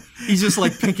like, he's just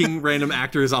like picking random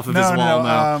actors off of his wall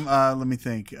now. Let me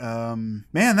think. Man,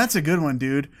 that's a good one,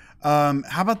 dude. How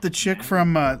about the chick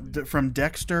from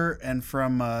Dexter and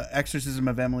from Exorcism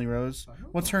of Emily Rose?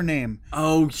 What's her name?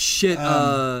 Oh shit.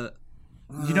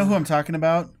 You know who I'm talking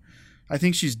about? I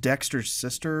think she's Dexter's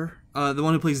sister. The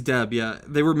one who plays Deb. Yeah,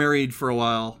 they were married for a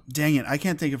while. Dang it, I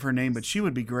can't think of her name, but she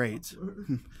would be great.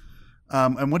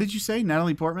 And what did you say,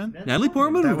 Natalie Portman? Natalie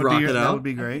Portman would rock it That out. would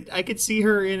be great. I could see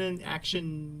her in an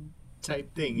action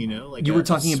type thing, like You were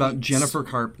talking about Jennifer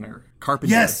Carpenter.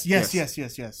 Yes.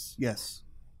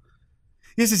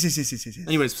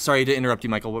 Anyways, sorry to interrupt you,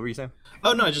 Michael. What were you saying?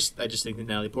 Oh no, I just think that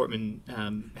Natalie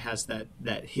Portman has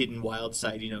that hidden wild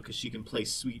side, because she can play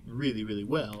sweet really, really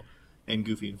well and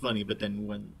goofy and funny. But then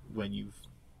when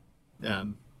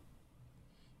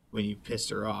you pissed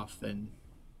her off, then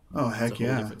Oh it's heck a whole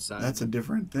yeah, different side. that's a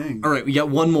different thing. All right, we got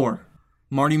one more.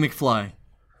 Marty McFly.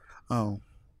 Oh,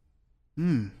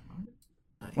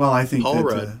 Well, I think Paul that.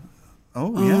 Rudd.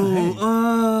 Oh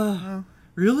yeah. Hey.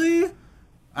 Really?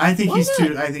 I think Why he's not?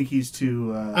 too. I think he's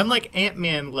too. I'm like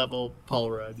Ant-Man level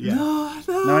Paul Rudd. Yeah.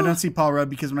 No, I don't see Paul Rudd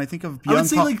because when I think of I would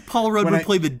say like Paul Rudd when would I-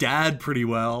 play the dad pretty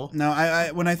well. No,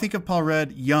 I when I think of Paul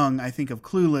Rudd young, I think of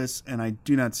Clueless, and I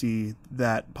do not see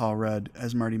that Paul Rudd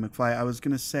as Marty McFly. I was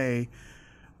gonna say,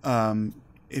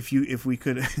 if we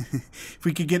could if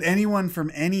we could get anyone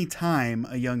from any time,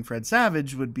 a young Fred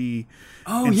Savage would be.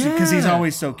 Because he's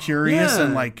always so curious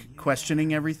and like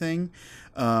questioning everything.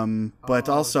 But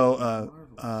also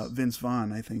Vince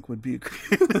Vaughn, I think, would be a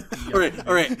great.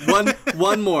 All right.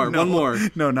 One more. No,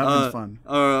 not Vince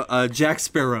Vaughn. Jack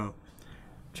Sparrow.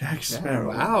 Jack Sparrow.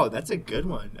 Wow, that's a good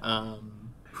one.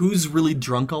 Who's really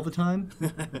drunk all the time?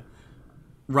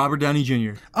 Robert Downey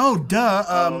Jr. Oh,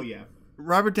 duh. yeah.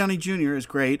 Robert Downey Jr. is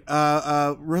great.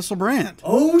 Russell Brand.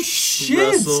 Oh shit!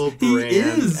 Russell He Brand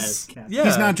is. as Captain. Yeah.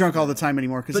 He's not drunk all the time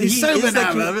anymore because But he's he so is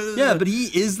that banana. yeah, but he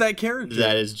is that character.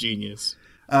 That is genius.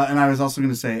 And I was also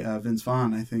going to say Vince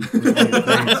Vaughn, I think. would be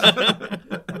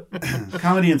great.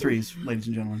 Comedy in threes, ladies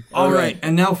and gentlemen. All right,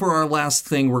 and now for our last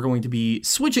thing, we're going to be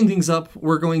switching things up.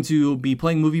 We're going to be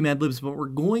playing Movie Mad Libs, but we're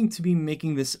going to be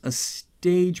making this a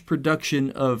stage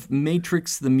production of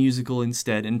Matrix the Musical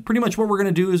instead. And pretty much what we're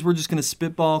going to do is we're just going to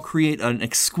spitball, create an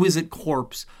exquisite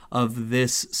corpse of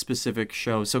this specific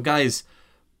show. So guys,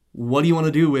 what do you want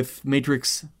to do with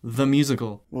Matrix the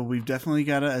Musical? Well, we've definitely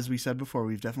got to, as we said before,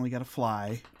 we've definitely got to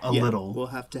fly a Yeah, little. We'll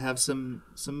have to have some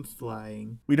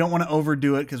flying. We don't want to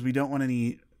overdo it because we don't want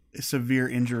any severe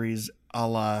injuries a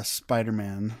la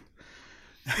Spider-Man.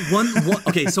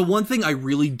 Okay, so one thing I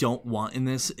really don't want in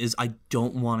this is I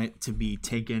don't want it to be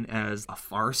taken as a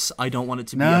farce. I don't want it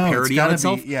to be No, a it's parody gotta on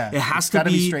itself. be- yeah, it has it's to gotta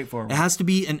be be straightforward. It has to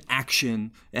be an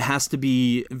action. It has to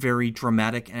be very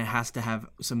dramatic, and it has to have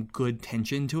some good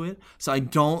tension to it. So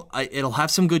it'll have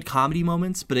some good comedy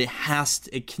moments, but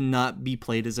it cannot be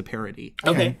played as a parody.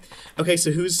 Okay.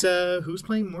 So who's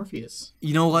playing Morpheus?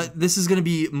 You know what? This is going to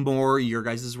be more your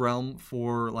guys' realm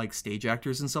for like stage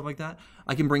actors and stuff like that.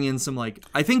 I can bring in some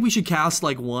I think we should cast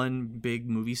like one big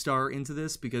movie star into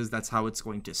this because that's how it's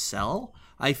going to sell,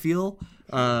 I feel.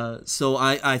 So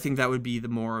I think that would be the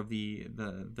more of the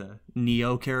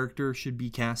Neo character should be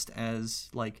cast as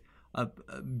like a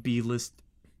B-list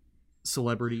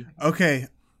celebrity. Okay,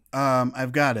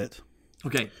 I've got it.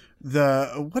 Okay,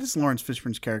 What is Lawrence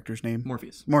Fishburne's character's name?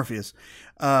 Morpheus.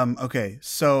 Okay,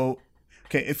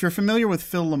 if you're familiar with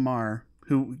Phil LaMarr,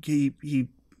 who he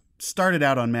started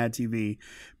out on Mad TV,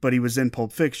 but he was in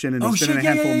Pulp Fiction and he's been in a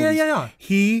handful of movies. Yeah.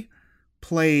 He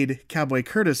played Cowboy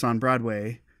Curtis on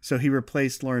Broadway, so he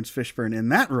replaced Lawrence Fishburne in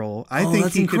that role. I think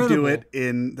that's he could do incredible. it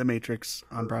in The Matrix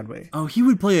on Broadway. Oh, he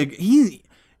would play he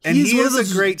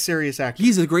is a great serious actor.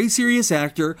 He's a great serious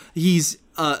actor. He's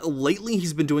lately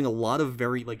he's been doing a lot of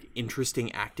very like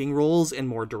interesting acting roles and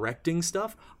more directing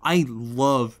stuff. I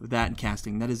love that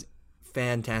casting. That is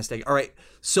fantastic. All right,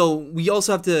 so we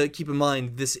also have to keep in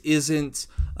mind this isn't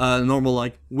normal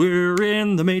like we're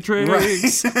in the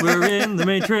Matrix. We're in the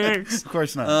Matrix. Of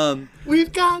course not.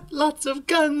 We've got lots of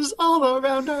guns all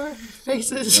around our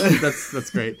faces. That's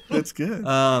great. That's good.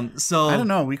 So I don't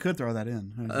know. We could throw that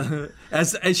in.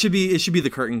 as it should be the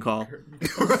curtain call.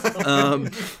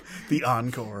 The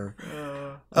encore.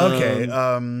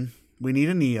 Okay. We need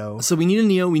a Neo. So we need a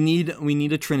Neo. We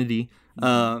need a Trinity.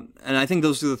 And I think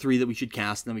those are the three that we should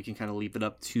cast, and then we can kind of leave it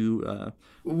up to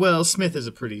Well, Smith is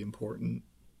a pretty important.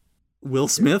 Will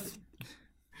Smith.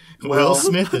 Will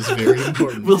Smith is very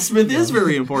important. Will Smith is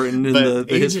very important in but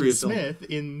the history Agent of film. Smith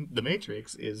in The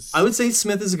Matrix is I would say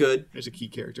Smith is good. there's a key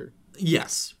character.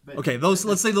 Yes. Okay.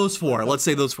 Let's say those four. Let's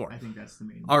say those four. I think that's the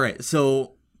main. All right.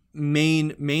 So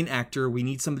main actor. We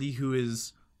need somebody who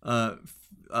is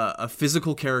a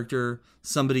physical character.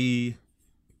 Somebody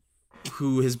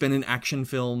who has been in action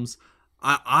films.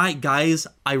 I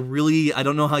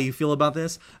don't know how you feel about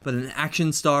this, but an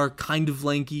action star, kind of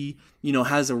lanky,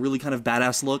 has a really kind of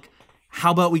badass look.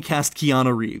 How about we cast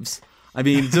Keanu Reeves? I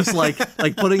mean, just like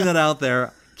putting that out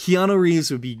there, Keanu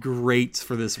Reeves would be great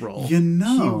for this role. You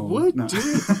know. He would No. do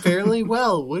it fairly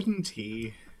well, wouldn't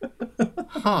he?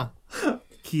 Huh.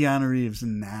 Keanu Reeves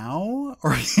now?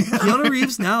 Or Keanu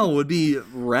Reeves now would be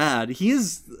rad.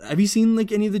 Have you seen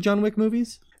like any of the John Wick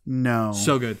movies? No.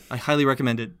 So good. I highly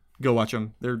recommend it. Go watch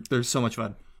them. They're so much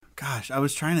fun. Gosh, I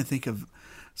was trying to think of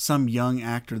some young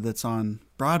actor that's on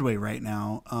Broadway right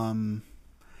now.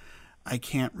 I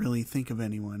can't really think of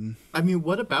anyone. I mean,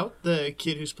 what about the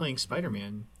kid who's playing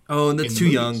Spider-Man? Oh, and that's in too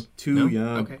the young. movies? Too No?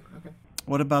 young. Okay.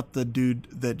 What about the dude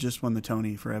that just won the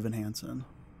Tony for Evan Hansen?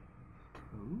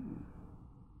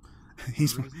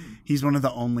 He's one of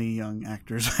the only young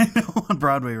actors I know on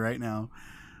Broadway right now.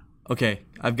 Okay,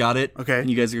 I've got it. Okay. And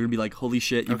you guys are going to be like, holy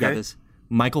shit, you've got Okay. this.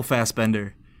 Michael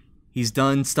Fassbender. He's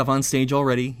done stuff on stage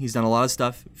already. He's done a lot of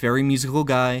stuff. Very musical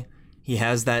guy. He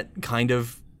has that kind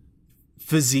of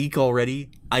physique already.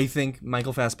 I think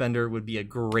Michael Fassbender would be a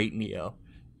great Neo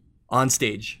on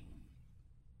stage.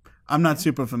 I'm not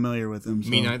super familiar with him. So.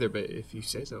 Me neither, but if you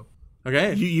say so.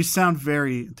 Okay. You sound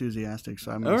very enthusiastic,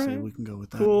 so I'm going to say Alright. we can go with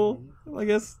that. Cool. I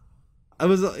guess I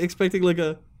was expecting like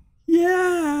a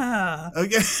yeah.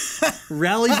 Okay.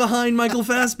 Rally behind Michael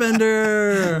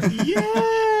Fassbender. Yeah,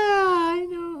 I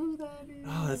know who that is.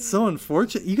 Oh, that's so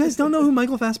unfortunate. You guys don't know who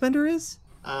Michael Fassbender is?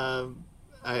 I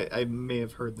may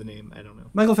have heard the name. I don't know.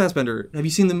 Michael Fassbender. Have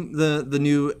you seen the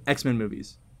new X-Men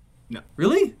movies? No.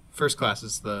 Really? First Class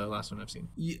is the last one I've seen.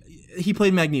 He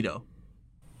played Magneto.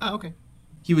 Oh, okay.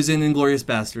 He was in Inglourious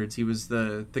Bastards. He was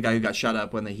the guy who got shut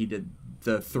up when he did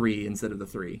the 3 instead of the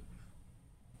 3.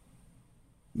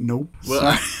 Nope.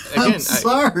 Well, I'm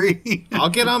sorry. I'll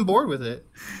get on board with it.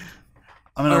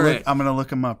 I'm gonna look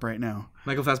him up right now.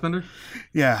 Michael Fassbender?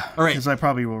 Yeah. All right. Because I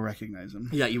probably will recognize him.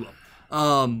 Yeah, you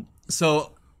will.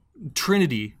 So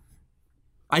Trinity,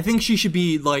 I think she should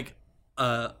be like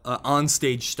a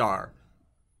on-stage star.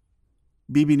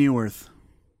 BB Newworth.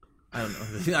 I don't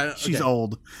know. She's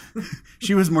old.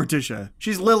 She was Morticia.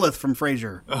 She's Lilith from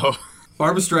Frasier. Oh.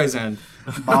 Barbra Streisand.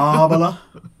 Babala.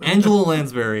 Angela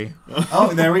Lansbury.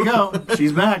 Oh, there we go.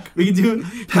 She's back. We can do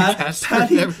Cast her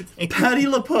in everything. Patty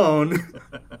LuPone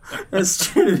as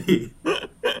Trinity.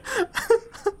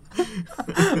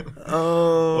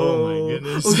 Oh my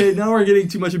goodness. Okay, now we're getting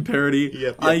too much in parody.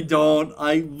 Yep.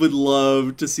 I would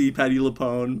love to see Patty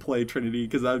LuPone play Trinity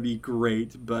because that would be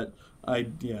great, but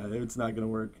it's not gonna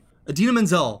work. Idina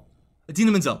Menzel.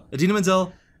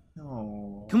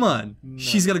 No. Come on. No.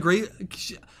 She's got a great.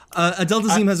 Adele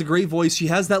Dazeem has a great voice. She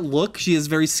has that look. She has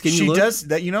very skinny. She look. does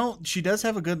that. She does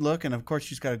have a good look, and of course,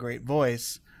 she's got a great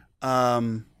voice.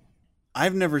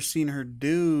 I've never seen her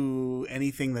do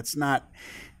anything that's not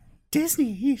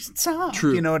Disney stop.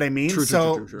 True. You know what I mean? True.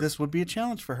 This would be a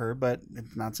challenge for her, but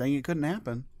it's not saying it couldn't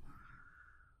happen.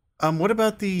 What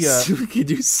about the? So we could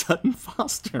do Sutton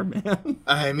Foster, man.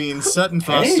 I mean, Sutton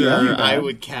Foster, I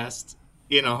would cast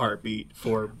in a heartbeat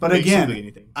for but basically again,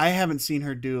 anything. I haven't seen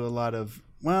her do a lot of.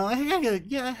 Well, I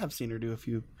have seen her do a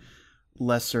few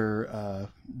lesser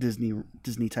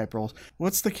Disney type roles.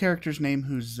 What's the character's name?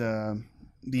 Who's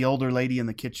the older lady in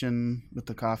the kitchen with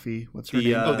the coffee? What's her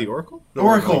name? The Oracle.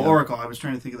 Oracle. I was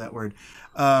trying to think of that word.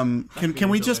 Can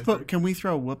we just put? Can we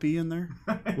throw Whoopi in there?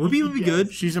 Whoopi would be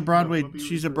good. She's a Broadway.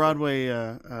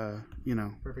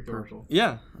 Perfect Oracle.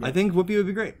 Yeah, I think Whoopi would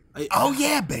be great. Oh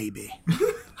yeah, baby.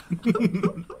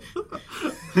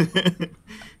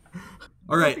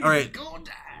 All right.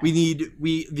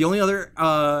 The only other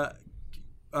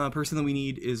person that we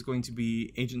need is going to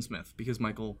be Agent Smith because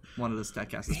Michael wanted us to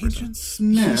cast this person. Agent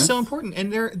Smith. He's so important,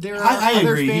 and there are I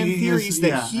other agree. fan He theories is- that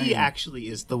yeah, I he agree. actually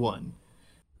is the one.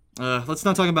 Let's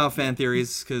not talk about fan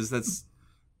theories because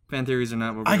fan theories are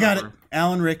not what we're I got going it.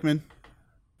 Alan Rickman.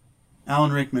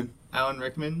 Alan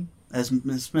Rickman. As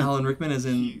Ms. Smith. Alan Rickman is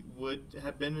in. He would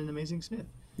have been an Amazing Smith.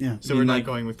 Yeah. So You we're mean not like-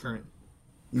 going with current.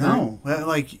 No.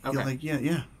 Okay.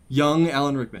 Yeah. Young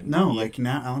Alan Rickman. No, like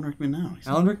now Alan Rickman now.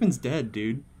 Alan Rickman's dead,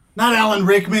 dude. Not Alan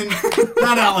Rickman.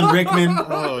 Not Alan Rickman.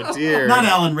 Oh dear. Not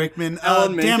Alan Rickman.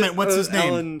 Alan Damn Menken- it! What's his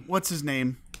name? Alan- What's his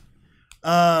name?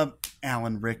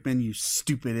 Alan Rickman. You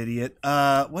stupid idiot.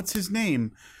 What's his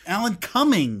name? Alan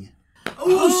Cumming.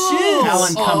 Oh,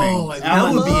 Alan Cumming. I That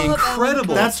Alan- would be love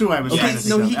incredible. That's who I was Okay, trying to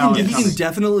no, think he of. can Alan he Cumming. can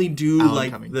definitely do Alan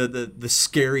like Cumming. the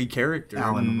scary character.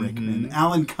 Alan Rickman.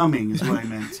 Alan Cumming is what I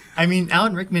meant. I mean,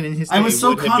 Alan Rickman in his day I was so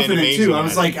would have been confident amazing too. I at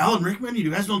was it. like, Alan Rickman. You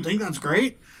guys don't think that's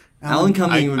great? Alan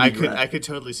Cumming would be I great. could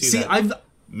totally see See, that. I'm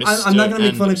Mr. not gonna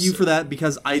make fun of you Anderson. for that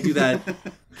because I do that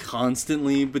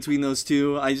constantly between those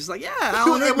two. I just like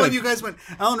Alan Well, Rickman. you guys went,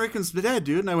 Alan Rickman's dead,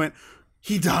 dude. And I went,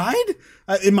 he died?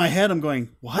 In my head, I'm going,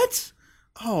 what?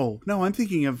 Oh, no, I'm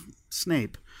thinking of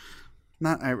Snape.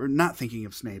 Not thinking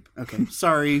of Snape. Okay,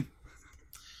 sorry.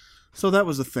 So that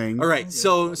was a thing. All right,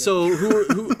 so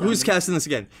who's casting this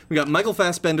again? We got Michael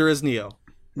Fassbender as Neo,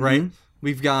 right?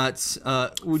 We've got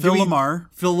Phil Lamar.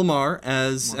 Phil Lamar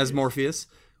as Morpheus.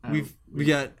 We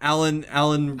got Alan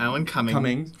Cumming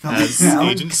Cumming as Alan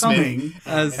Agent Cumming, Smith.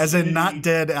 as in not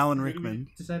dead Alan Rickman.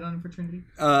 Decide on for Trinity?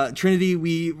 Trinity.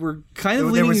 We were kind of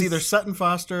There leaning was either Sutton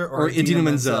Foster or Idina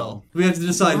Menzel. We have to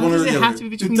decide Why one or does the it other. have to be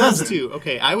between It those doesn't. two?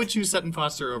 Okay, I would choose Sutton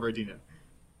Foster over Adina.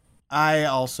 I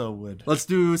also would. Let's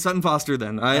do Sutton Foster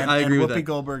then. I And agree with Whoopi that.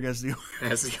 Goldberg as the.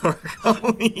 As the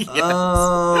Oracle. Yes.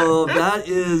 Oh, that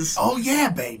is Oh yeah,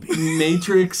 baby.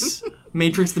 Matrix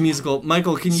the musical.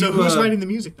 Michael, can you? So who's writing the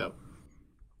music though?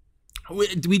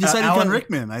 We decided Alan kind of-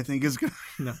 Rickman, I think is good.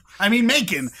 No. I mean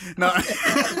Macon. No.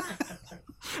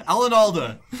 Alan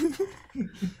Alda.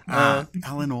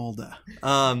 Alan Alda.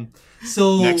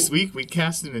 So Next week, we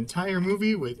cast an entire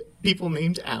movie with people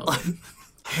named Alan.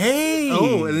 Hey.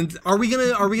 Oh, and are we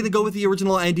gonna go with the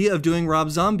original idea of doing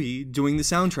Rob Zombie doing the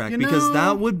soundtrack? Because know-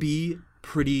 that would be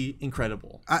pretty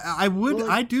incredible. I would.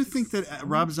 I do think that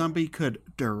Rob Zombie could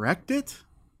direct it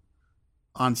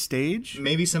on stage.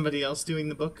 Maybe somebody else doing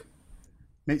the book.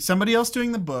 Somebody else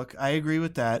doing the book. I agree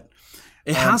with that.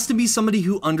 It has to be somebody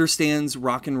who understands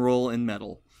rock and roll and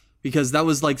metal, because that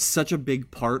was like such a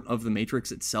big part of the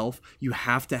Matrix itself. You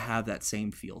have to have that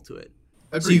same feel to it.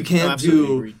 Agreed. So you can't absolutely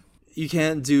do agreed. you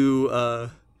can't do So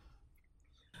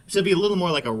it'd be a little more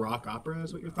like a rock opera,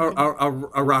 is what you're thinking?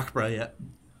 a rock opera, yeah.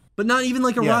 But not even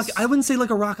like a Yes. rock. I wouldn't say like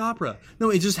a rock opera. No,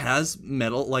 it just has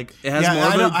metal. Like it has more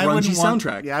I of don't- a I wouldn't grungy want-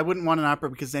 soundtrack. Yeah, I wouldn't want an opera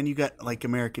because then you got like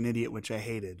American Idiot, which I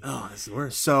hated. Oh, that's the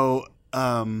worst. So,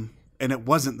 and it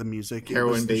wasn't the music. It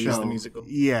Heroin was the Days, show. the musical.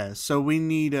 Yeah. So we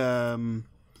need.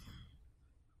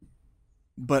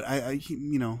 But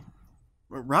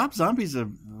Rob Zombie's a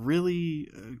really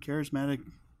charismatic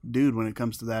dude when it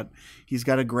comes to that. He's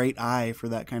got a great eye for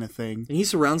that kind of thing. And he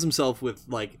surrounds himself with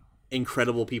like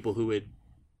incredible people who would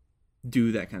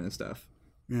do that kind of stuff.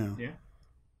 Yeah. Yeah.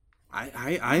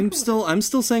 I'm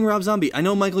still saying Rob Zombie. I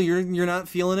know, Michael, you're not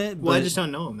feeling it. But Well, I just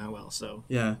don't know him that well, so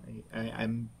yeah.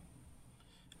 I'm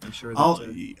sure.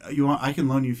 You want? I can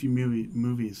loan you a few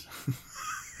movies.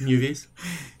 Movies.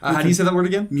 How do you say that word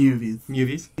again? Movies.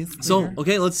 Movies. So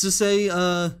okay, let's just say,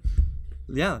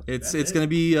 it's gonna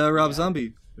be Rob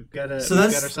Zombie. We've got that's-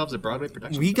 ourselves a Broadway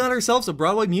production. We got ourselves a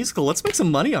Broadway musical. Let's make some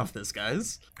money off this,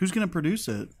 guys. Who's going to produce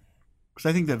it? Because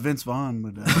I think that Vince Vaughn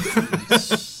would. He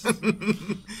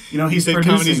he's said producing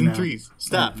comedies in now. threes.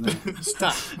 Stop.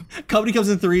 Stop. Comedy comes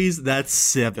in threes. That's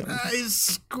 7. I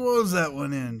squoze that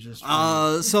one in just.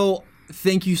 So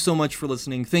thank you so much for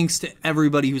listening. Thanks to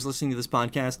everybody who's listening to this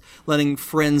podcast, letting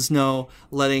friends know,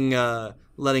 letting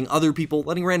other people,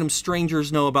 letting random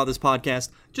strangers know about this podcast.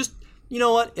 Just, you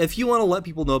know what? If you want to let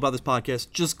people know about this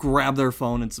podcast, just grab their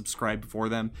phone and subscribe for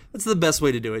them. That's the best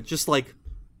way to do it. Just like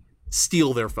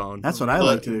steal their phone. That's what I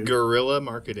like to do. Guerrilla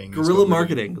marketing. is Guerrilla what we're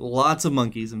marketing. Lots of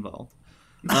monkeys involved.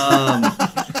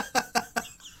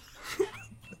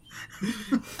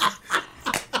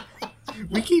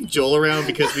 We keep Joel around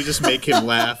because we just make him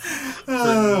laugh for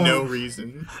no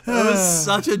reason. That was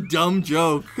such a dumb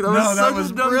joke. that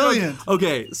was brilliant.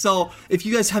 Okay, so if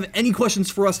you guys have any questions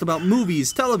for us about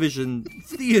movies, television,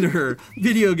 theater,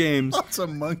 video games, Lots of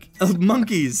monkeys.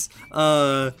 monkeys,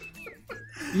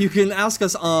 you can ask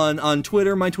us on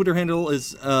Twitter. My Twitter handle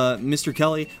is Mr.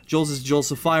 Kelly. Joel's is Joel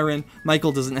Safirin.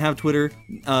 Michael doesn't have Twitter,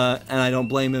 and I don't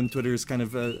blame him. Twitter is kind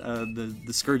of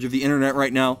the scourge of the internet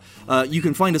right now. You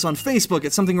can find us on Facebook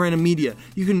at Something Random Media.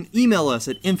 You can email us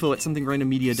at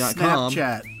info@somethingrandommedia.com.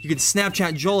 Snapchat. You can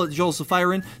Snapchat Joel at Joel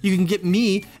Safirin. You can get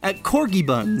me at Corgi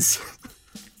Buns.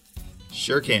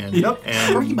 Sure can. Yep.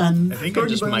 And Corgi buns. I think Corgi I'm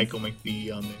just buns. Michael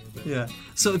McBee on there. But Yeah.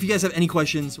 So if you guys have any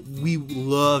questions, we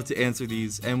love to answer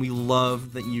these, and we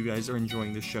love that you guys are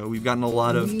enjoying the show. We've gotten a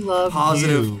lot of We love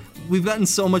positive. you. We've gotten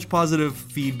so much positive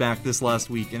feedback this last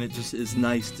week, and it just is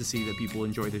nice to see that people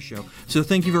enjoy this show. So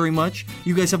thank you very much.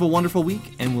 You guys have a wonderful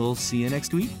week, and we'll see you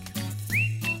next week.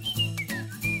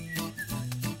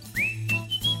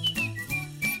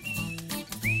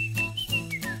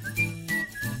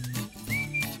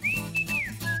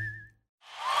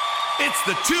 It's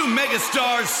the two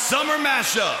megastars summer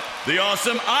mashup. The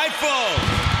awesome iPhone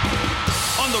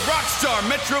on the Rockstar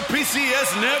Metro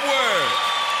PCS network.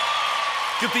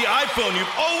 Get the iPhone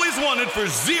you've always wanted for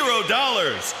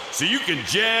 $0 so you can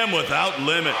jam without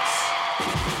limits.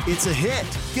 It's a hit.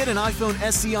 Get an iPhone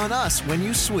SE on us when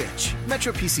you switch.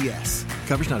 Metro PCS.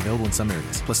 Coverage not available in some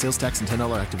areas, plus sales tax and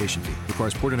 $10 activation fee.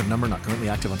 Requires port in of number not currently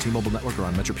active on T-Mobile network or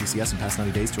on Metro PCS in past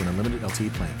 90 days to an unlimited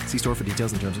LTE plan. See store for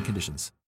details and terms and conditions.